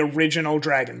from the original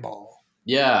Dragon Ball.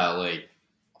 Yeah, like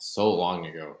so long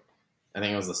ago. I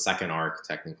think it was the second arc,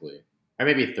 technically, or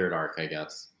maybe third arc, I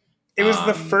guess. It was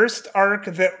the first arc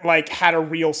that like had a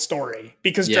real story,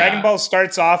 because Yeah. Dragon Ball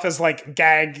starts off as like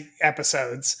gag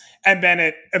episodes, and then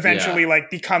it eventually like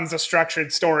becomes a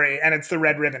structured story, and it's the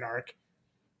Red Ribbon arc.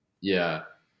 Yeah.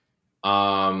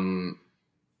 So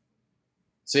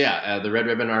yeah, the Red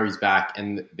Ribbon Army's back,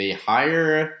 and they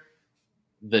hire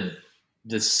the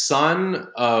son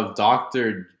of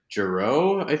Dr.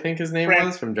 Gero, I think his name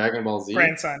was, from Dragon Ball Z.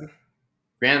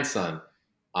 Grandson.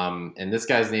 And this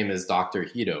guy's name is Dr.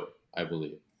 Hito, I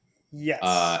believe. Yes.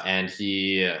 And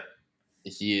he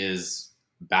is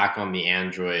back on the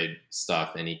android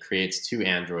stuff, and he creates two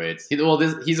androids.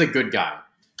 He's a good guy,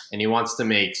 and he wants to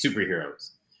make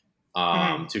superheroes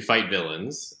to fight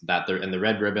villains. And the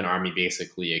Red Ribbon Army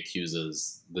basically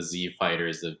accuses the Z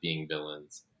fighters of being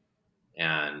villains.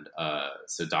 And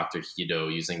so Dr. Hito,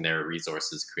 using their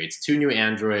resources, creates two new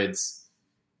androids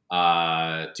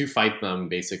to fight them,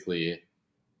 basically.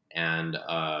 And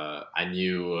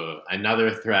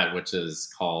another threat, which is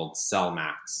called Cell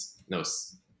Max. No,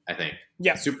 I think.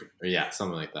 Yeah.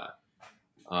 Something like that.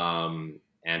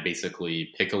 And basically,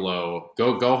 Piccolo,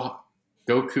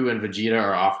 Goku and Vegeta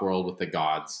are off-world with the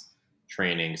gods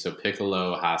training. So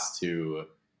Piccolo has to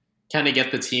kind of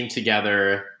get the team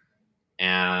together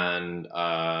and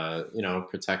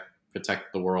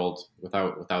protect the world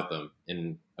without them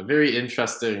in a very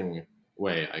interesting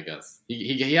way, I guess.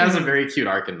 He has a very cute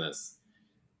arc in this,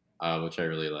 which I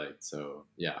really liked. So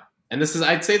yeah, and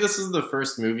I'd say this is the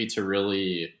first movie to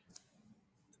really.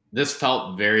 This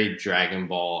felt very Dragon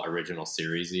Ball original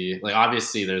series-y. Like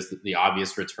obviously, there's the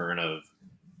obvious return of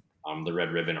the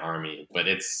Red Ribbon Army, but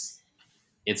it's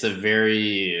a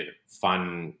very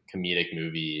fun comedic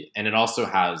movie, and it also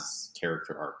has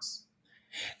character arcs,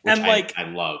 which And like I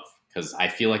love, because I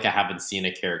feel like I haven't seen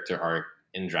a character arc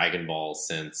in Dragon Ball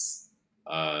since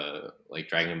like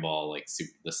Dragon Ball, like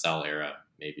the Cell era,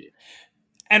 maybe.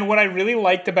 And what I really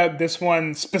liked about this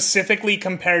one, specifically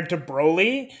compared to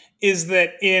Broly, is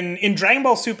that in Dragon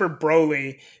Ball Super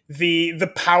Broly,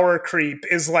 the power creep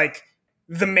is like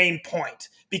the main point,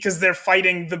 because they're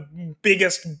fighting the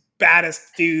biggest, baddest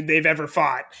dude they've ever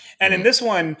fought. And in this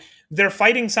one, they're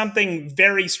fighting something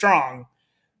very strong,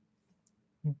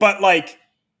 but like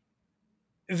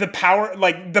the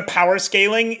power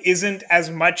scaling isn't as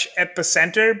much at the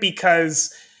center,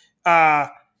 because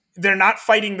they're not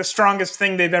fighting the strongest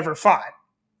thing they've ever fought.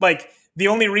 Like, the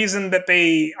only reason that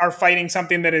they are fighting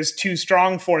something that is too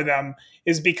strong for them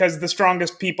is because the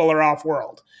strongest people are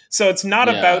off-world. So it's not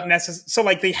about so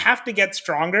like they have to get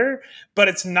stronger, but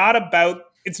it's not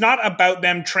about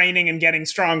them training and getting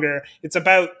stronger. It's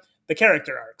about the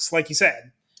character arcs, like you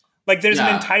said. Like there's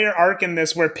an entire arc in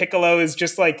this where Piccolo is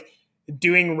just like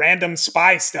doing random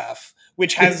spy stuff,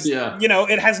 which has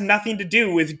it has nothing to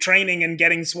do with training and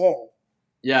getting swole.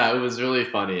 Yeah, it was really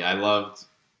funny. I love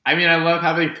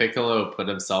having Piccolo put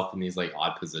himself in these like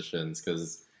odd positions,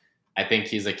 because I think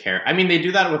he's a character. I mean, they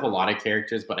do that with a lot of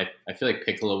characters, but I feel like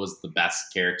Piccolo was the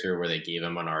best character, where they gave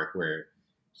him an arc where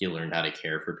he learned how to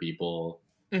care for people.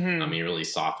 He really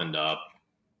softened up.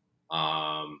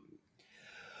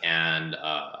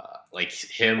 Like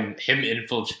him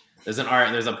infiltrate. There's a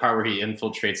part where he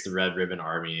infiltrates the Red Ribbon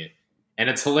Army, and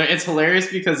it's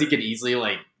hilarious because he could easily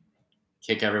like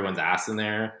kick everyone's ass in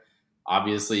there,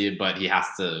 obviously, but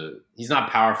he's not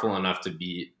powerful enough to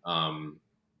beat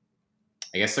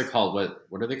I guess they're called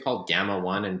what are they called? Gamma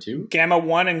 1 and 2? Gamma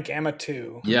 1 and Gamma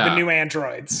 2. Yeah. The new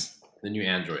androids.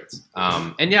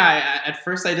 And yeah, at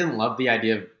first I didn't love the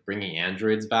idea of bringing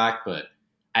androids back, but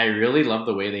I really love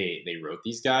the way they wrote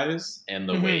these guys, and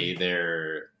the way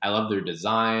I love their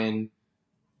design.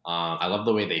 I love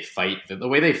the way they fight. The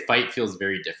way they fight feels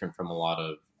very different from a lot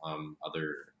of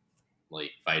other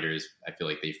like fighters I feel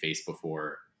like they faced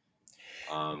before.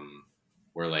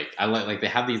 where like I like they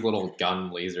have these little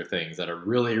gun laser things that are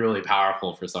really really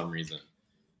powerful for some reason.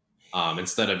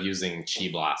 Instead of using chi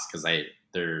blast because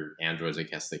they're androids, I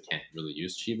guess they can't really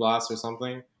use chi blast or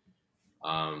something.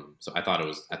 So I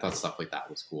thought stuff like that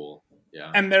was cool.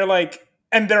 Yeah. And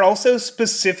they're also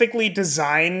specifically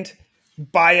designed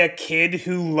by a kid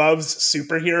who loves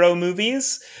superhero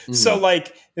movies. So Mhm.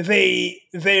 like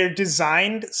they're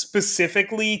designed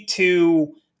specifically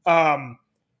to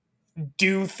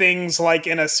do things like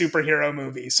in a superhero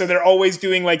movie. So they're always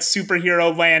doing like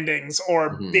superhero landings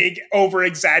or Mhm. big over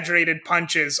exaggerated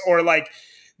punches or like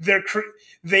they're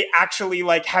they actually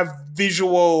like have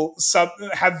visual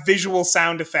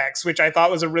sound effects, which I thought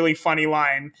was a really funny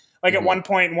line. Like at Mhm. one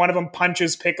point one of them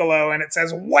punches Piccolo and it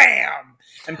says wham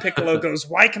and Piccolo goes,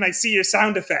 "Why can I see your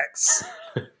sound effects?"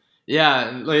 Yeah,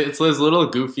 and, like it's those little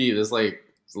goofy. There's like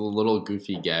little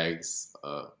goofy gags.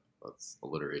 That's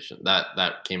alliteration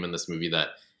that came in this movie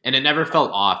and it never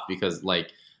felt off because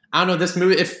like I don't know this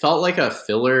movie. It felt like a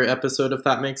filler episode if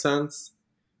that makes sense,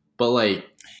 but like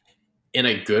in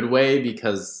a good way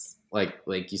because like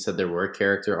you said there were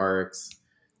character arcs.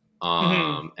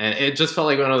 Mhm. And it just felt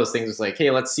like one of those things. Was like,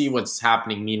 hey, let's see what's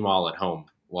happening meanwhile at home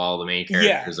while the main Yeah.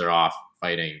 characters are off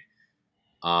fighting.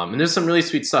 And there's some really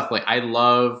sweet stuff. Like I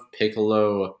love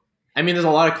Piccolo. I mean, there's a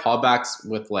lot of callbacks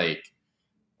with like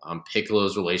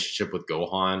Piccolo's relationship with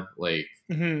Gohan. Like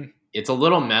Mhm. it's a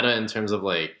little meta in terms of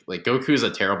like Goku's a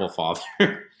terrible father,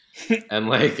 and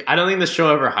like I don't think the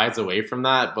show ever hides away from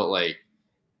that. But like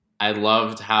I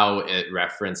loved how it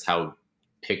referenced how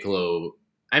Piccolo.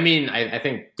 I mean, I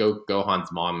think Gohan's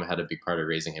mom had a big part of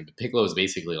raising him, but Piccolo is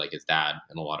basically like his dad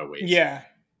in a lot of ways. Yeah.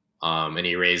 And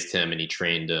he raised him and he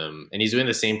trained him, and he's doing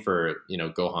the same for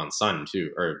Gohan's son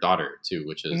too or daughter too,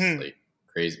 which is Mhm. like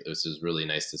crazy. This is really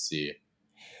nice to see.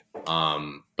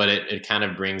 But it kind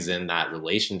of brings in that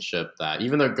relationship that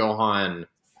even though Gohan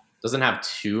doesn't have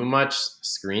too much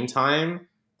screen time,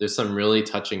 there's some really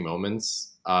touching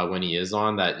moments when he is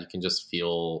on that you can just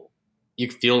feel. You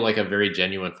feel like a very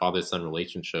genuine father son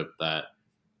relationship that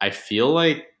I feel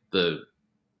like the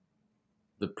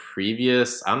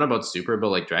previous, I don't know about Super, but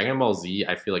like Dragon Ball Z,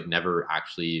 I feel like never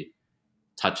actually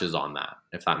touches on that,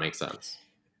 if that makes sense.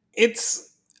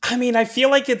 It's I mean, I feel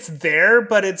like it's there,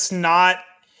 but it's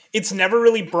never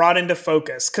really brought into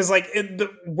focus because like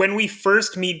when we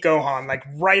first meet Gohan, like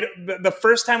right the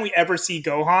first time we ever see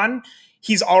Gohan,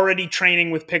 he's already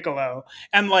training with Piccolo,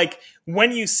 and like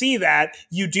when you see that,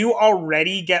 you do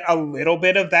already get a little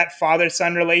bit of that father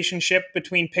son relationship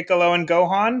between Piccolo and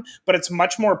Gohan, but it's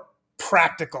much more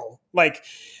practical. Like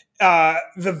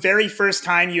the very first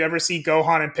time you ever see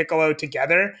Gohan and Piccolo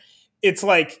together, it's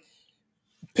like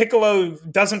Piccolo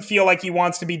doesn't feel like he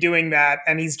wants to be doing that,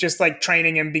 and he's just like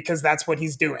training him because that's what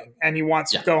he's doing, and he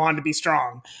wants Yeah. Gohan to be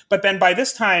strong. But then by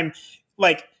this time,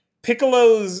 like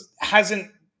Piccolo's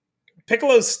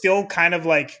still kind of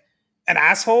like an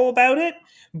asshole about it,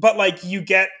 but like you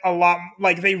get a lot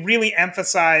like they really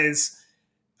emphasize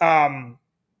um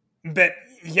that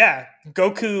yeah,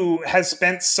 Goku has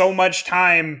spent so much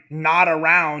time not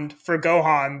around for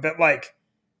Gohan that like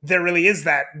there really is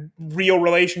that real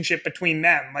relationship between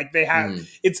them. Like they have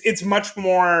Mhm. it's much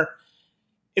more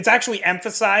it's actually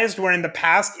emphasized where in the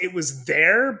past it was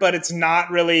there, but it's not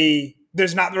really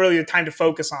there's not really the time to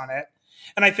focus on it.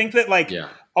 And I think that like Yeah.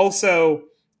 also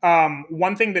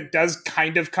one thing that does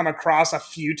kind of come across a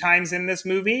few times in this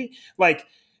movie, like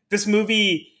this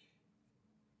movie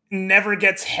never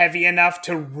gets heavy enough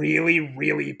to really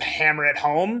really hammer it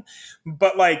home,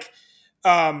 but like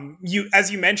you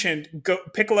as you mentioned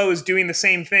Piccolo is doing the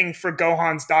same thing for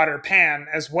Gohan's daughter Pan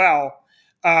as well.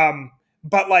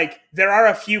 But like there are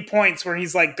a few points where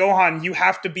he's like, Gohan, you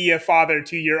have to be a father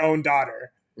to your own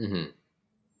daughter, Mhm.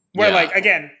 where Yeah. like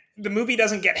again the movie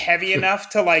doesn't get heavy enough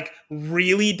to like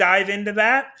really dive into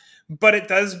that, but it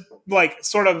does like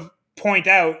sort of point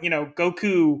out,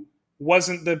 Goku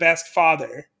wasn't the best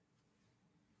father.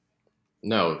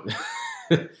 No.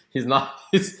 He's not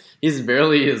he's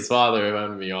barely his father, if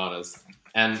I'm to be honest.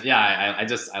 And yeah,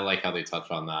 I like how they touch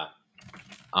on that.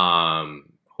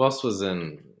 Who else was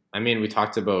in? I mean, we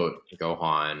talked about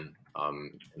Gohan.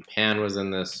 And Pan was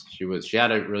in this. She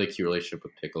had a really cute relationship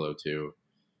with Piccolo too.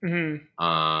 Mhm.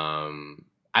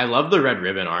 I love the Red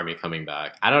Ribbon Army coming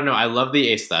back. I don't know. I love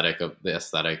the aesthetic of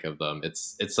them.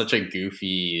 It's such a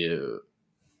goofy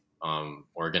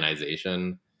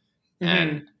organization,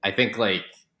 and Mhm. I think like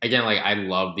again like I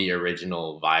love the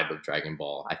original vibe of Dragon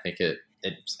Ball. I think it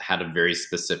had a very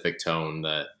specific tone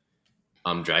that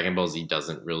Dragon Ball Z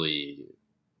doesn't really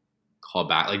call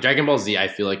back. Like Dragon Ball Z, I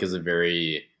feel like is a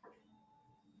very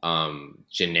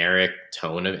generic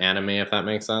tone of anime, if that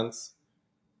makes sense.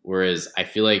 Whereas I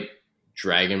feel like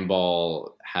Dragon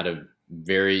Ball had a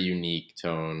very unique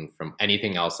tone from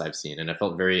anything else I've seen, and it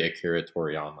felt very Akira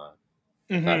Toriyama.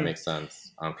 If that Mm-hmm. makes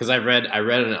sense, because I read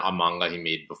a manga he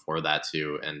made before that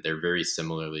too, and they're very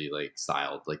similarly like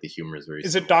styled. Like the humor is very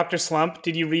Is it similar. Doctor Slump?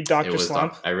 Did you read It Doctor was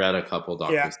Slump? I read a couple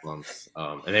Doctor Yeah. Slumps,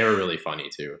 and they were really funny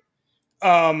too.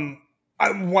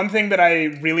 One thing that I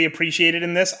really appreciated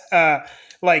in this,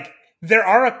 like there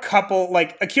are a couple,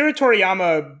 like Akira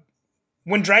Toriyama,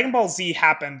 when Dragon Ball Z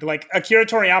happened, like Akira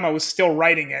Toriyama was still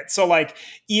writing it. So like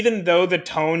even though the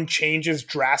tone changes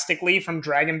drastically from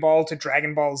Dragon Ball to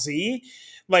Dragon Ball Z,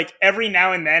 like every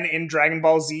now and then in Dragon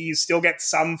Ball Z, you still get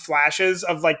some flashes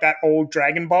of like that old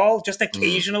Dragon Ball, just Mm.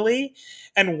 occasionally.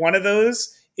 And one of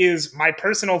those is my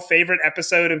personal favorite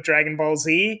episode of Dragon Ball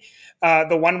Z.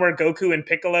 The one where Goku and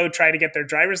Piccolo try to get their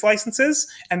driver's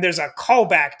licenses, and there's a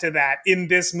callback to that in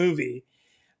this movie.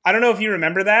 I don't know if you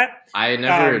remember that. I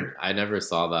never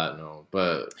saw that. No,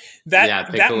 but That yeah,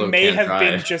 that Piccolo may can't have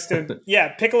been drive. just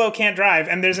a Piccolo can't drive,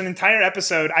 and there's an entire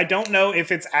episode. I don't know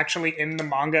if it's actually in the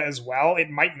manga as well. It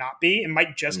might not be. It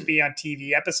might just Mm. be a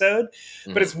TV episode.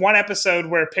 But Mhm. it's one episode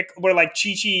where like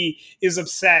Chi Chi is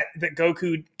upset that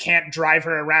Goku can't drive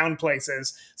her around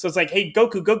places. So it's like, hey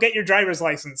Goku, go get your driver's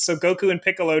license. So Goku and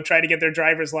Piccolo try to get their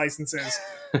driver's licenses,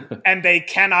 and they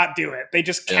cannot do it. They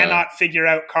just Yeah. cannot figure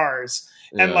out cars.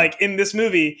 And Yeah. like in this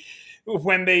movie,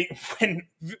 when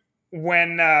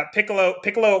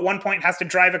Piccolo at one point has to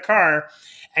drive a car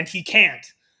and he can't.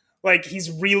 Like he's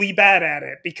really bad at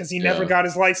it because he never Yeah. got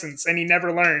his license and he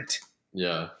never learned.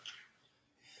 Yeah.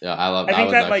 Yeah, I love I that. think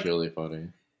Was that, actually like, really funny.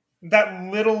 That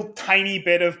little tiny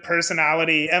bit of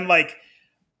personality and like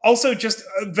also just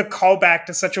the callback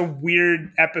to such a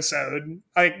weird episode.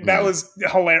 Like that Mhm. was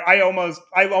hilarious.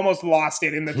 I almost lost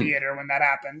it in the theater when that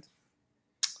happened.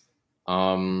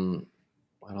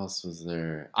 What else was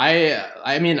there?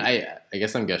 I mean, I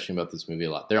guess I'm gushing about this movie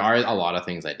a lot. There are a lot of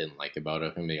things I didn't like about it,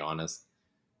 if I'm being honest.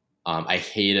 I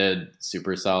hated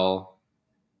Supercell,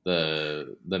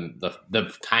 the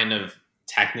kind of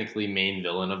technically main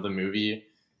villain of the movie.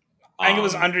 I think it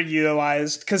was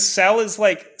underutilized because Cell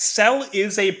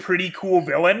is a pretty cool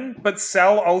villain, but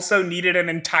Cell also needed an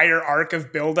entire arc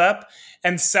of buildup,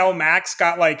 and Cell Max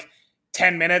got like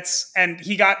 10 minutes, and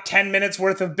he got 10 minutes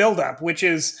worth of buildup, which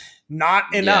is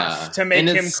not enough Yeah. to make And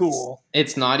him it's- cool.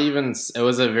 It's not even. It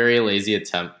was a very lazy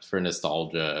attempt for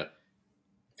nostalgia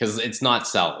because it's not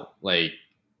Cell. Like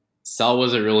Cell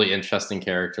was a really interesting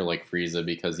character like Frieza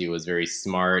because he was very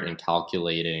smart and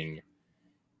calculating.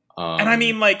 And I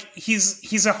mean, like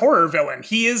he's a horror villain.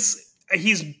 He's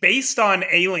based on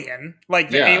Alien,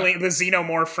 like the Yeah. the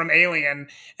xenomorph from Alien,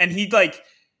 and he like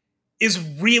is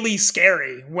really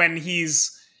scary when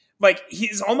he's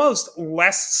almost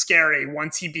less scary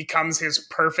once he becomes his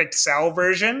perfect Cell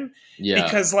version yeah,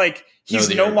 because like he's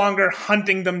No, no they're- longer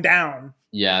hunting them down.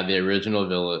 yeah. The original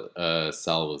villain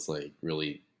Cell was like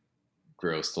really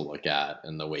gross to look at,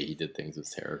 and the way he did things was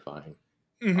terrifying.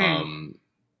 Mhm.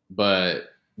 But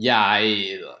yeah,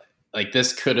 I like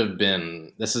this could have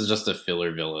been. This is just a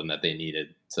filler villain that they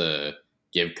needed to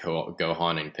give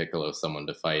Gohan and Piccolo someone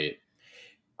to fight.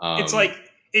 It's like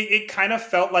it kind of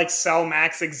felt like Cell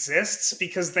Max exists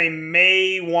because they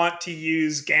may want to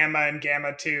use Gamma and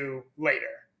Gamma 2 later.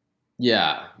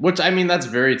 yeah, which I mean that's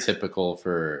very typical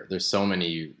for. There's so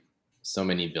many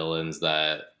villains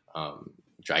that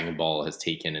Dragon Ball has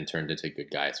taken and turned into good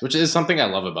guys, which is something I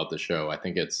love about the show. I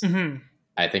think it's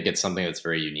something that's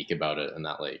very unique about it, and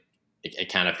that like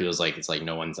it kind of feels like it's like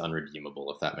no one's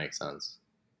unredeemable, if that makes sense.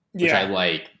 Which I Yeah.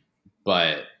 like,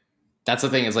 but that's the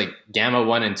thing is like Gamma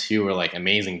 1 and 2 were like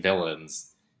amazing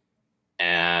villains,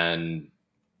 and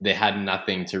they had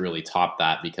nothing to really top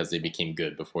that because they became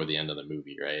good before the end of the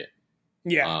movie, right?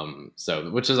 Yeah. So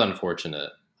which is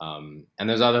unfortunate. And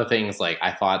there's other things like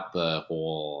I thought the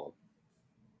whole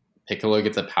Piccolo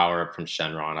gets a power up from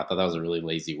Shenron. I thought that was a really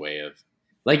lazy way of,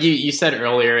 like you said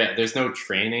earlier, there's no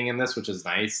training in this, which is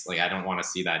nice. Like I don't want to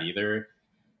see that either.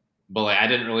 But like I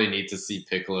didn't really need to see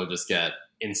Piccolo just get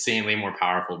insanely more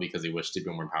powerful because he wished to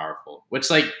be more powerful, which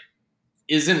like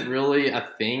isn't really a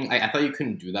thing. I thought you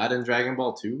couldn't do that in Dragon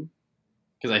Ball 2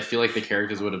 because I feel like the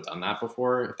characters would have done that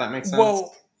before, if that makes sense.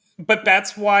 Well, but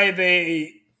that's why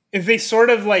they sort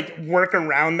of like work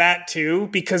around that too,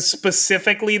 because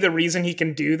specifically the reason he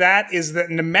can do that is that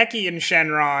Namekian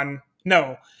Shenron,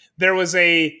 no, there was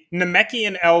a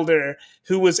Namekian elder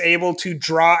who was able to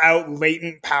draw out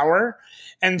latent power,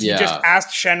 and he just Yeah. asked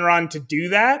Shenron to do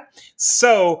that.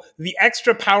 So the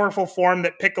extra powerful form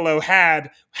that Piccolo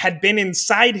had been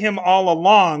inside him all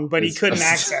along, but he It's- couldn't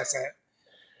access it.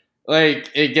 Like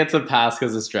it gets a pass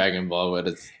because it's Dragon Ball, but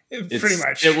Pretty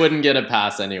much. It wouldn't get a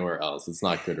pass anywhere else. It's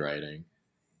not good writing.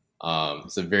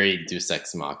 It's a very Deus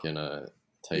Ex Machina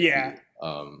type. Yeah.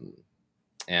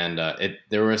 And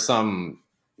there were some,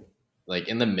 like,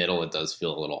 in the middle, it does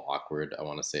feel a little awkward. I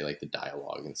want to say, like, the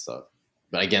dialogue and stuff.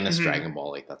 But again, it's Dragon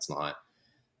Ball. Like, it's not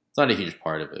a huge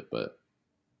part of it. But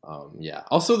yeah.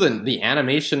 Also, the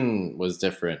animation was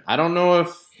different. I don't know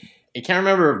if I can't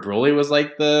remember if Broly was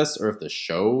like this or if the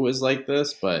show was like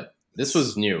this, but this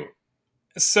was new.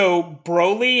 So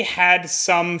Broly had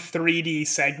some 3D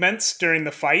segments during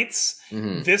the fights.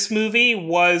 Mm-hmm. This movie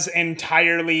was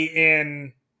entirely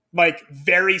in, like,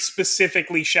 very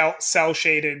specifically cell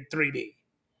shaded 3D.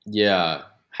 Yeah.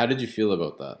 How did you feel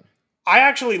about that? I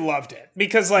actually loved it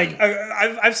because, like,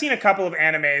 I've seen a couple of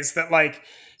animes that, like,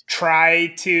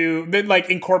 try to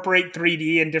incorporate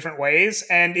 3D in different ways,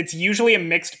 and it's usually a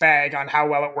mixed bag on how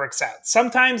well it works out.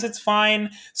 Sometimes it's fine,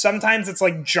 sometimes it's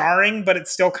like jarring, but it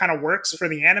still kind of works for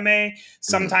the anime.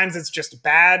 Sometimes it's just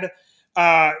bad.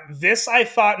 This I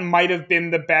thought might have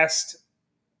been the best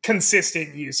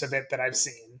consistent use of it that I've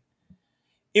seen.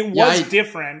 It was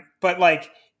different, but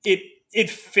like it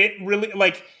fit really.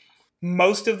 Like,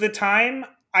 most of the time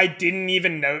I didn't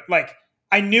even know, like,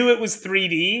 I knew it was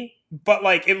 3D, but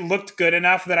like it looked good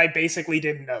enough that I basically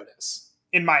didn't notice,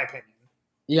 in my opinion.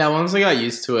 Yeah, once I got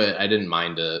used to it, I didn't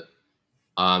mind it.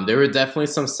 There were definitely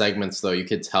some segments, though, you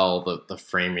could tell the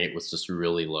frame rate was just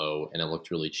really low and it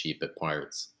looked really cheap at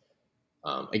parts.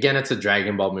 Again, it's a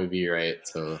Dragon Ball movie, right?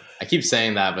 So I keep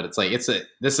saying that, but it's like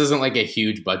this isn't like a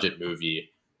huge budget movie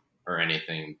or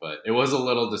anything, but it was a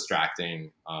little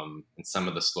distracting in some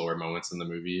of the slower moments in the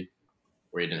movie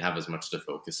where you didn't have as much to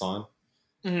focus on.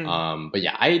 Mm-hmm. But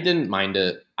yeah, I didn't mind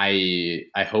it. I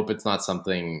hope it's not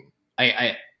something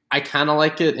I kind of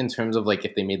like it in terms of, like,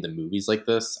 if they made the movies like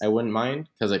this, I wouldn't mind,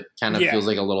 because it kind of feels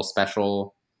like a little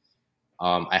special.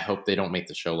 I hope they don't make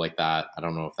the show like that. I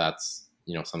don't know if that's,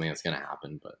 something that's going to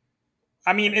happen, but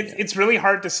I mean, it's really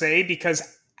hard to say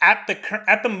because at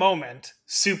the moment,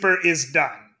 Super is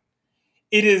done.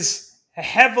 It is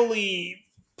highly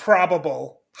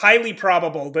probable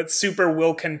that Super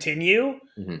will continue,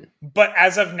 but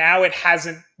as of now, it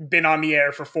hasn't been on the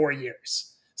air for 4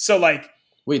 years. So, like,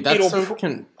 wait, that's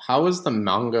how is the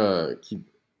manga? I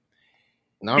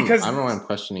don't know why I'm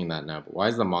questioning that now, but why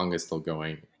is the manga still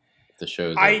going? If the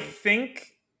show's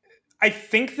I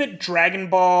think that Dragon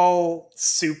Ball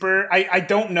Super, I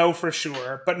don't know for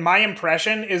sure, but my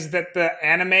impression is that the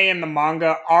anime and the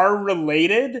manga are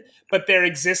related, but they're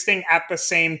existing at the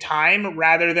same time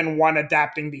rather than one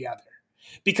adapting the other.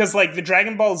 Because, like, the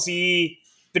Dragon Ball Z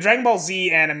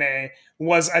anime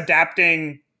was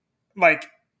adapting, like,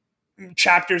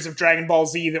 chapters of Dragon Ball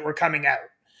Z that were coming out.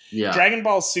 Yeah. Dragon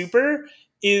Ball Super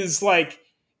is, like,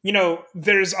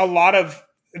 there's a lot of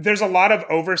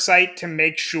oversight to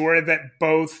make sure that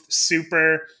both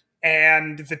Super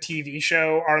and the TV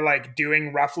show are, like,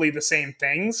 doing roughly the same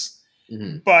things.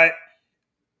 Mm-hmm. But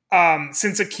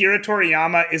since Akira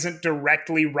Toriyama isn't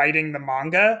directly writing the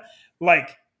manga,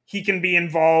 like, he can be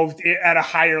involved at a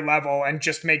higher level and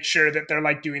just make sure that they're,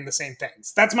 like, doing the same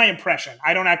things. That's my impression.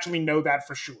 I don't actually know that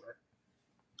for sure.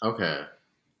 Okay.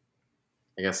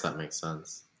 I guess that makes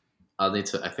sense. I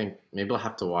think maybe I'll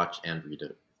have to watch and read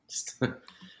it.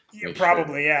 Yeah,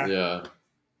 probably, sure. Yeah.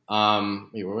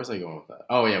 Wait, where was I going with that?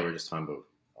 Oh, yeah, we're just talking about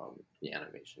the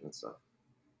animation and stuff.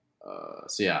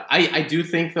 So yeah, I do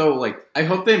think, though, like, I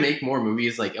hope they make more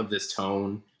movies, like, of this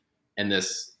tone and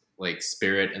this, like,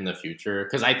 spirit in the future.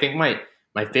 Because I think my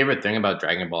favorite thing about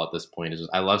Dragon Ball at this point is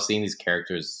I love seeing these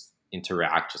characters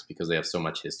interact just because they have so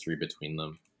much history between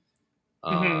them.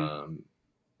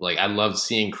 Like, I love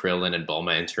seeing Krillin and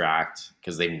Bulma interact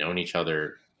because they've known each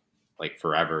other, like,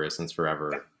 since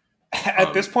forever.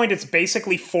 At this point, it's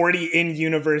basically 40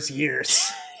 in-universe years.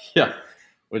 Yeah,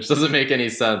 which doesn't make any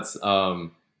sense.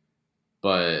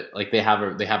 But, like, they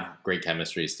have great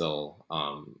chemistry still.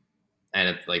 And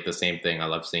it's, like, the same thing. I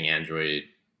love seeing Android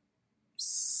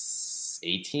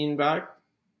 18 back,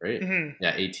 right? Mm-hmm.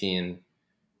 Yeah, 18.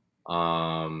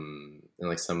 And,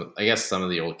 like, some of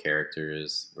the old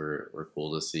characters were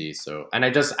cool to see. So, and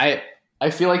I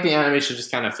feel like the animation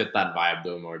just kind of fit that vibe,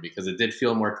 though, more, because it did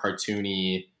feel more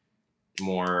cartoony,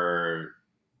 more,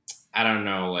 I don't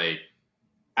know, like,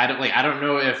 I don't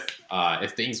know if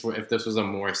this was a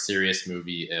more serious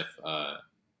movie, if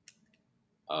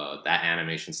that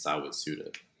animation style would suit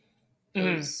it.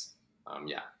 Because,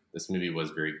 this movie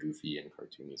was very goofy and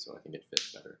cartoony, so I think it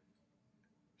fits better.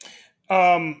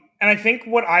 And I think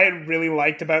what I really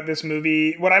liked about this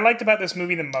movie,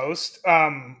 the most,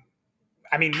 I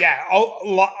mean, yeah,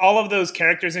 all of those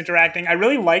characters interacting. I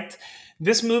really liked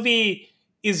this movie.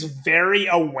 is very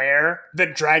aware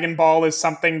that Dragon Ball is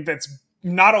something that's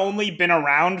not only been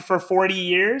around for 40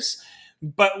 years,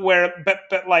 but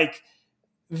like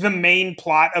the main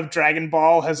plot of Dragon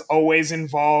Ball has always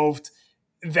involved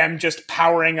them just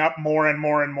powering up more and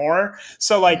more and more.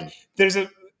 So like there's a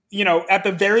at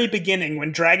the very beginning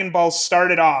when Dragon Ball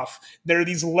started off, there are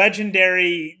these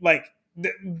legendary like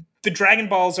the Dragon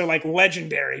Balls are like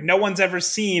legendary. No one's ever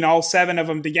seen all 7 of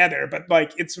them together, but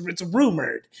like it's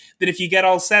rumored that if you get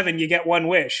all 7, you get one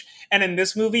wish. And in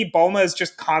this movie, Bulma is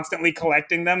just constantly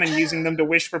collecting them and using them to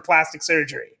wish for plastic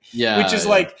surgery. Yeah, which is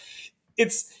like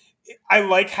I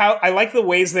like the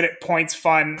ways that it points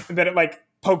fun, that it like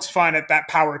pokes fun at that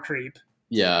power creep.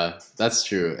 Yeah, that's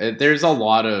true. There's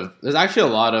actually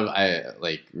a lot of I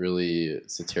like really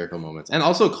satirical moments and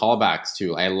also callbacks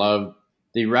too. I love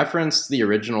they reference the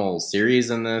original series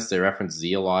in this. They reference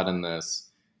Z a lot in this.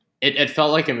 It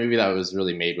felt like a movie that was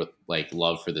really made with like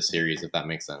love for the series, if that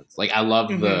makes sense. Like I love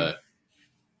the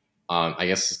I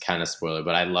guess it's kind of spoiler,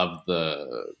 but I love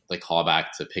the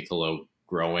callback to Piccolo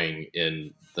growing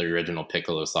in the original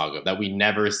Piccolo saga that we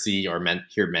never see or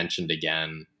hear mentioned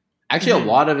again. Actually, a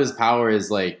lot of his power is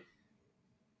like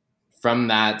from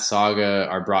that saga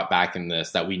are brought back in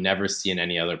this that we never see in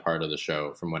any other part of the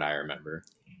show, from what I remember.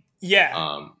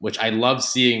 Yeah. Which I love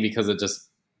seeing because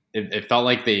it felt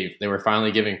like they were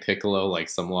finally giving Piccolo like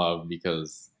some love,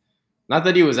 because not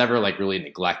that he was ever like really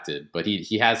neglected, but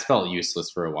he has felt useless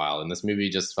for a while, and this movie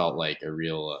just felt like a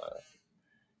real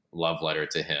love letter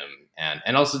to him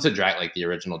and also to like the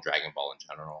original Dragon Ball in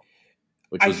general,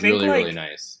 which was really like, really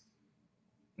nice.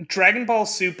 Dragon Ball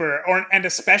Super and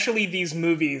especially these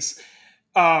movies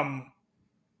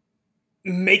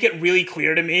make it really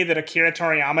clear to me that Akira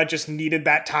Toriyama just needed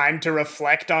that time to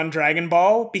reflect on Dragon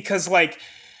Ball, because like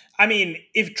I mean,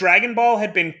 if Dragon Ball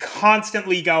had been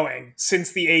constantly going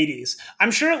since the 80s,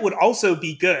 I'm sure it would also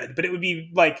be good, but it would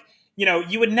be like,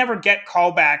 you would never get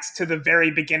callbacks to the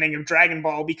very beginning of Dragon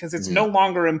Ball because it's no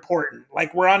longer important.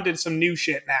 Like, we're on to some new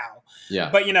shit now. Yeah.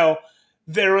 But,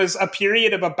 there was a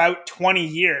period of about 20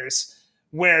 years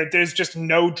where there's just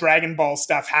no Dragon Ball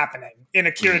stuff happening in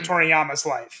Akira Toriyama's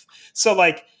life. So,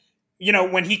 like,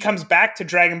 when he comes back to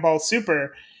Dragon Ball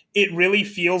Super, it really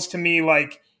feels to me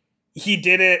like he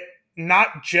did it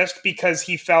not just because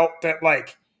he felt that,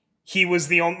 like, he was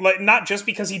the only, like, not just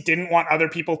because he didn't want other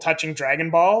people touching Dragon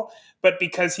Ball, but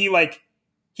because he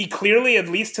clearly, at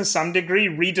least to some degree,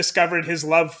 rediscovered his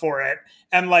love for it.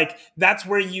 And, like, that's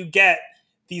where you get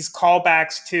these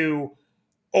callbacks to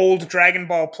old Dragon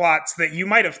Ball plots that you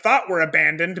might have thought were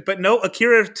abandoned, but no,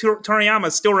 Akira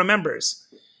Toriyama still remembers.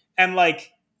 And,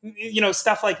 like,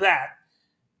 stuff like that.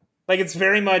 Like, it's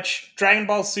very much Dragon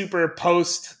Ball Super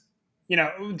post,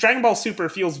 Dragon Ball Super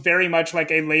feels very much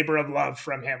like a labor of love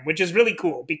from him, which is really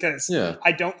cool because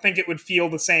I don't think it would feel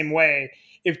the same way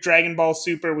if Dragon Ball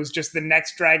Super was just the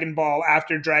next Dragon Ball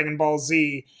after Dragon Ball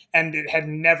Z and it had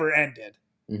never ended.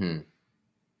 Mm-hmm.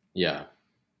 Yeah.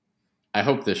 I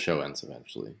hope this show ends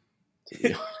eventually, to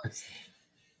be honest.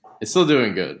 It's still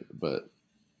doing good, but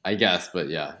I guess, but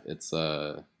yeah, it's,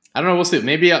 I don't know, we'll see.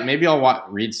 Maybe I'll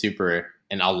read Super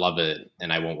and I'll love it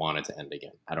and I won't want it to end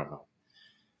again. I don't know.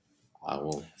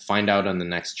 We'll find out on the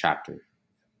next chapter.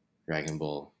 Dragon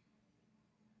Ball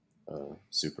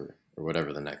Super, or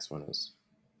whatever the next one is.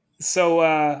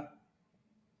 So,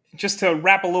 just to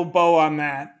wrap a little bow on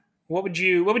that, what would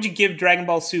you give Dragon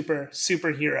Ball Super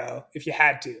superhero if you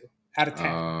had to, out of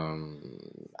 10?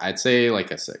 I'd say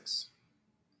like a 6.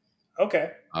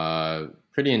 Okay.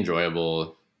 Pretty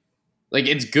enjoyable. Like,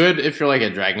 it's good if you're like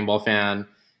a Dragon Ball fan.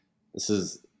 This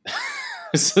is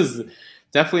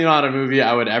definitely not a movie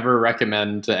I would ever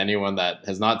recommend to anyone that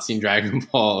has not seen Dragon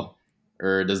Ball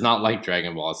or does not like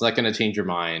Dragon Ball. It's not going to change your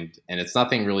mind, and it's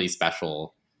nothing really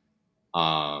special.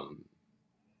 But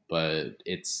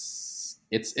it's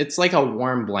like a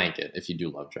warm blanket if you do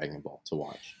love Dragon Ball to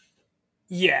watch.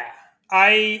 Yeah,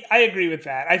 I agree with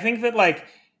that. I think that, like,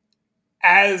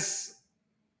 as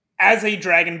a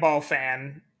Dragon Ball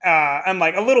fan, I'm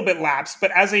like a little bit lapsed,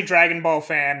 but as a Dragon Ball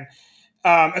fan,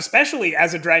 especially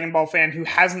as a Dragon Ball fan who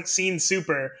hasn't seen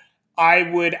Super, I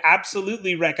would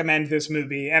absolutely recommend this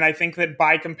movie. And I think that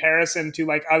by comparison to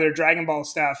like other Dragon Ball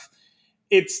stuff,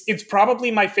 it's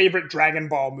probably my favorite Dragon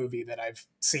Ball movie that I've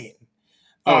seen.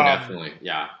 Oh, definitely.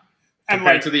 Yeah.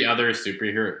 Compared to the other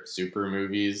super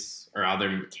movies or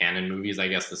other canon movies, I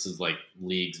guess this is like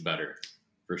leagues better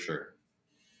for sure.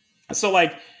 So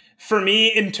like for me,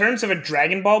 in terms of a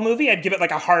Dragon Ball movie, I'd give it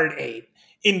like a hard 8.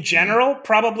 In general,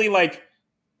 probably like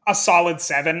a solid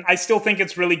 7. I still think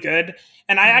it's really good.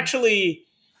 And I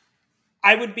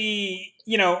would be,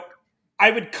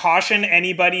 I would caution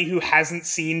anybody who hasn't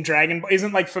seen Dragon Ball,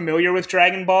 isn't like familiar with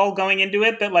Dragon Ball going into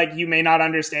it, that like you may not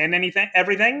understand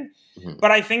everything. Mhm.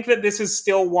 But I think that this is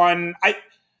still one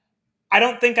I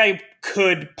don't think I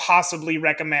could possibly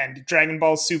recommend Dragon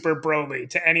Ball Super Broly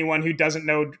to anyone who doesn't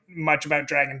know much about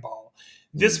Dragon Ball.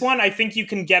 This one, I think you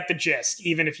can get the gist,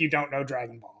 even if you don't know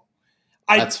Dragon Ball.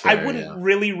 That's fair, I wouldn't yeah.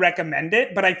 really recommend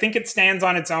it, but I think it stands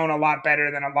on its own a lot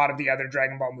better than a lot of the other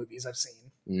Dragon Ball movies I've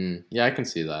seen. Yeah, I can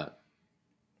see that.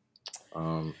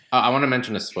 I want to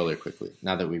mention a spoiler quickly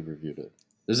now that we've reviewed it.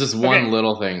 There's this one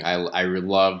little thing I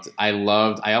loved.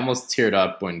 I almost teared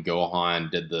up when Gohan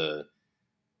did the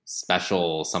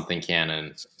special something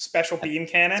cannon. Special beam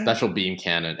cannon? Special beam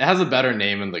cannon. It has a better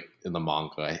name in the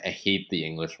manga. I hate the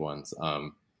English ones.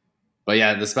 But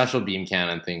yeah, the special beam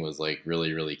cannon thing was like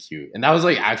really, really cute. And that was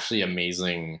like actually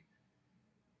amazing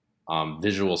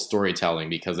visual storytelling,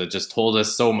 because it just told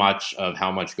us so much of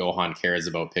how much Gohan cares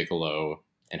about Piccolo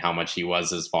and how much he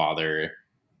was his father.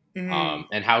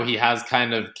 And how he has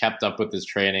kind of kept up with his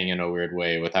training in a weird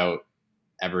way without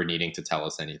ever needing to tell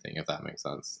us anything, if that makes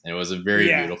sense. And it was a very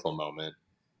beautiful moment.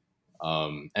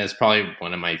 And it's probably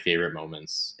one of my favorite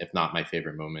moments, if not my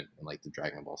favorite moment in like the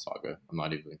Dragon Ball saga. I'm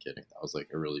not even kidding. That was like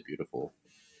a really beautiful.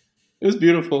 It was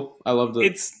beautiful. I loved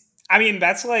it.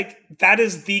 That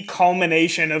is the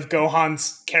culmination of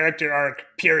Gohan's character arc,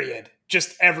 period.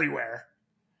 Just everywhere.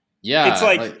 Yeah. It's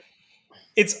like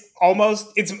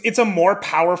it's a more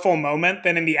powerful moment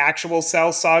than in the actual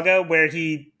Cell saga where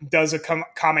he does a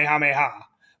Kamehameha.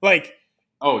 Like,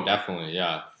 oh, definitely,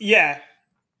 yeah. Yeah.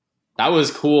 That was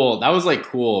cool. That was like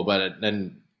cool, but it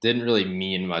then didn't really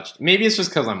mean much. Maybe it's just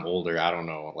because I'm older. I don't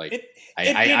know. Like,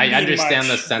 I understand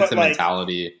the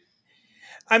sentimentality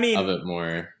of it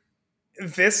more.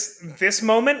 This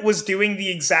moment was doing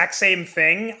the exact same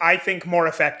thing, I think, more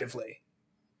effectively.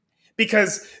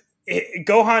 Because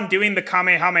Gohan doing the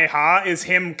Kamehameha is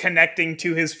him connecting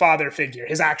to his father figure,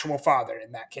 his actual father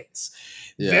in that case.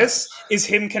 Yeah. This is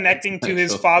him connecting to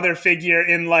his father figure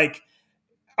in like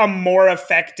a more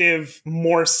effective,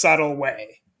 more subtle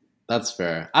way. That's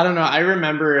fair. I don't know. I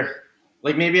remember,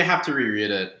 like, maybe I have to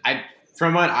reread it.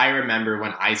 From what I remember,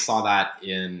 when I saw that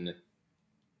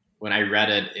when I read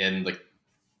it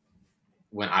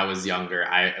when I was younger,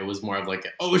 it was more of like,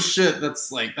 oh shit,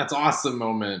 that's awesome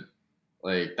moment.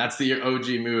 Like, that's the OG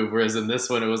move. Whereas in this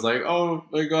one, it was like, oh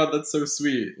my god, that's so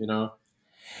sweet, you know?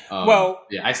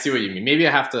 Yeah, I see what you mean. Maybe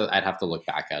I'd have to look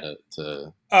back at it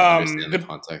to understand the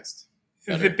context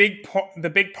better. The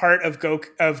big part of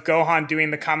Gohan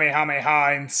doing the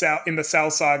Kamehameha in the Cell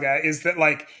Saga is that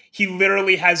like he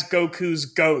literally has Goku's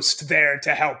ghost there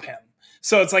to help him.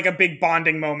 So it's like a big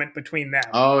bonding moment between them.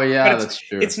 Oh yeah, that's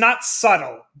true. It's not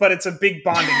subtle, but it's a big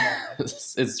bonding moment.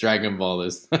 It's Dragon Ball.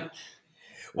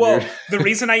 Well, the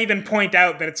reason I even point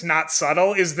out that it's not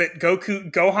subtle is that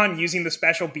Gohan using the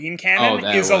special beam cannon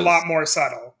is a lot more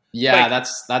subtle. Yeah, like,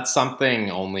 that's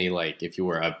something only like if you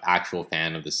were an actual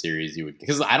fan of the series you would,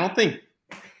 because I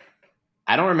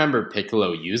don't remember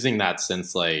Piccolo using that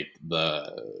since like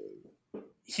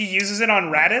he uses it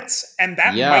on Raditz, and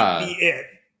that might be it.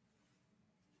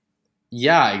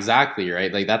 Yeah, exactly,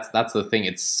 right? Like that's the thing.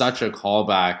 It's such a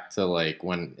callback to like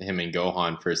when him and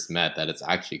Gohan first met that it's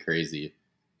actually crazy.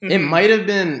 Mm-hmm. It might have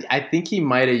been. I think he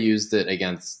might have used it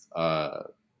against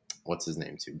what's his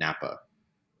name too, Nappa.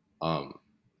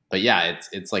 But yeah,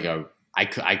 it's like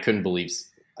I couldn't believe,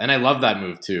 and I love that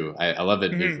move too. I love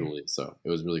it visually, so it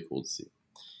was really cool to see.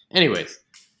 Anyways,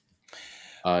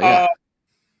 yeah.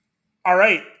 All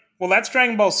right. Well, that's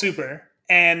Dragon Ball Super,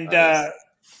 and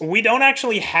we don't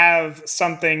actually have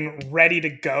something ready to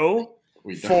go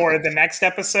for the next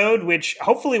episode, which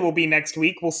hopefully will be next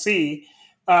week. We'll see.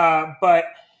 But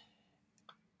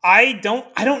I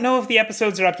don't know if the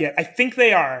episodes are up yet. I think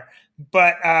they are,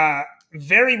 but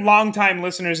very long time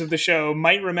listeners of the show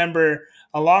might remember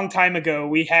a long time ago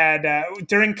we had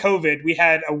during COVID we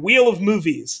had a wheel of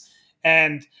movies,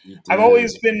 and I've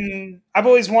always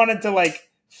wanted to like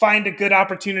find a good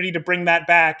opportunity to bring that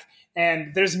back,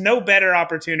 and there's no better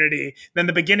opportunity than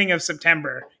the beginning of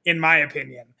September, in my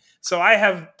opinion. So I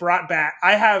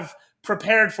have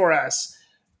prepared for us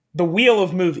the wheel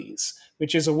of movies,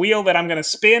 which is a wheel that I'm going to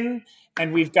spin,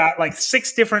 and we've got like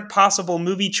 6 different possible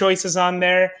movie choices on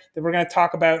there that we're going to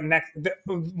talk about next.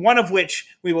 One of which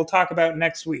we will talk about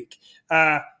next week.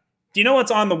 Do you know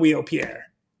what's on the wheel, Pierre?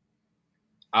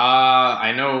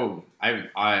 I know.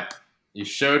 You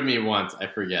showed me once. I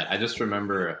forget. I just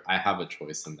remember I have a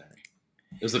choice in there.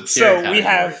 There's a Pierre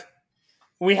category.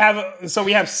 We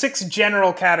have 6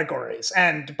 general categories,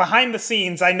 and behind the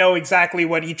scenes, I know exactly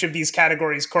what each of these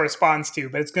categories corresponds to,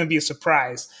 but it's going to be a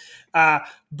surprise.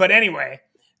 But anyway,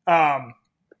 Um,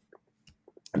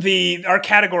 our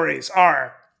categories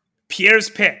are Pierre's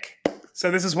pick.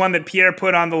 So this is one that Pierre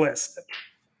put on the list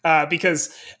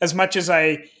because as much as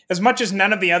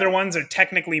none of the other ones are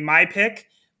technically my pick,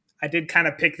 I did kind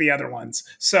of pick the other ones.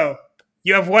 So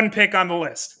you have one pick on the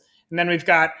list, and then we've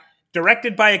got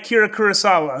directed by Akira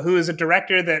Kurosawa, who is a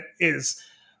director that is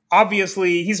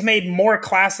obviously he's made more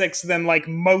classics than like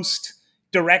most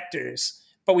directors,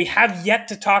 but we have yet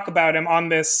to talk about him on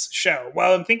this show.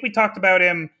 Well, I think we talked about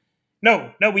him.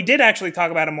 No, we did actually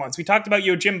talk about him once. We talked about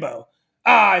Yojimbo.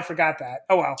 Ah, I forgot that.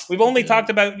 Oh well, we've only talked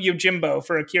about Yojimbo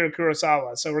for Akira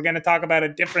Kurosawa, so we're going to talk about a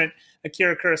different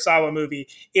Akira Kurosawa movie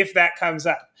if that comes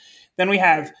up. Then we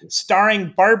have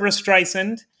starring Barbara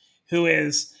Streisand, who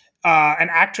is an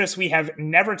actress we have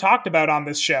never talked about on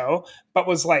this show, but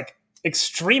was like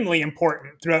extremely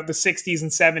important throughout the 60s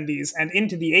and 70s and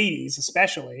into the 80s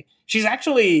especially. She's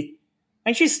actually, I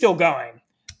think she's still going,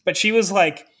 but she was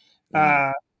like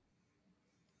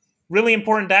really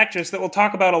important actress that we'll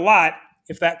talk about a lot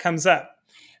if that comes up.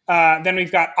 Then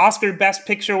we've got Oscar Best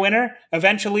Picture winner.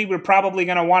 Eventually, we're probably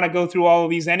going to want to go through all of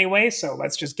these anyway, so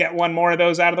let's just get one more of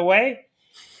those out of the way.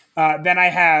 Then I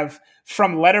have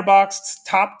from Letterboxd's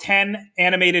top 10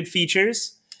 animated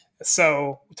features.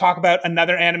 So we'll talk about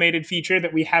another animated feature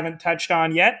that we haven't touched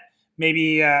on yet.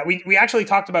 Maybe we actually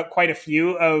talked about quite a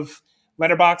few of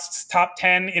Letterboxd's top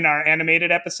 10 in our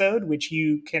animated episode, which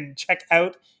you can check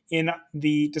out in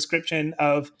the description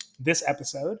of this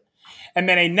episode. And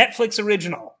then a Netflix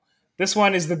original. This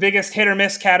one is the biggest hit or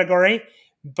miss category,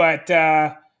 but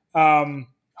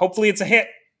hopefully it's a hit.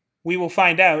 We will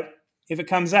find out if it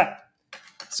comes up.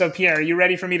 So, Pierre, are you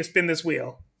ready for me to spin this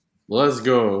wheel? Let's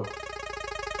go.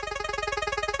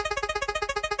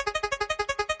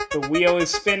 The wheel is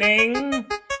spinning,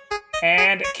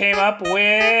 and it came up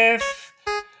with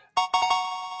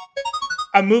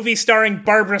a movie starring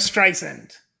Barbara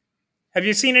Streisand. Have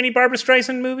you seen any Barbara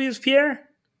Streisand movies, Pierre?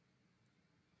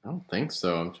 I don't think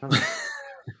so. I'm trying to.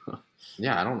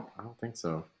 Yeah, I don't think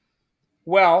so.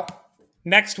 Well,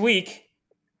 next week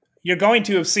you're going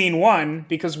to have seen one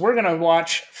because we're going to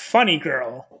watch Funny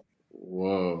Girl.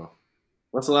 Whoa.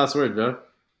 What's the last word, Jeff?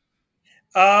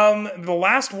 The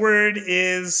last word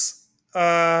is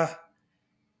oh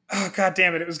god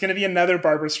damn it! It was going to be another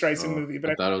Barbara Streisand movie, but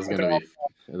I thought it was going to be.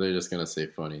 They're just going to say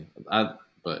funny. But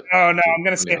oh no, I'm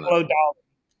going to say Hello, Dolly.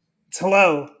 It's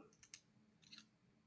hello.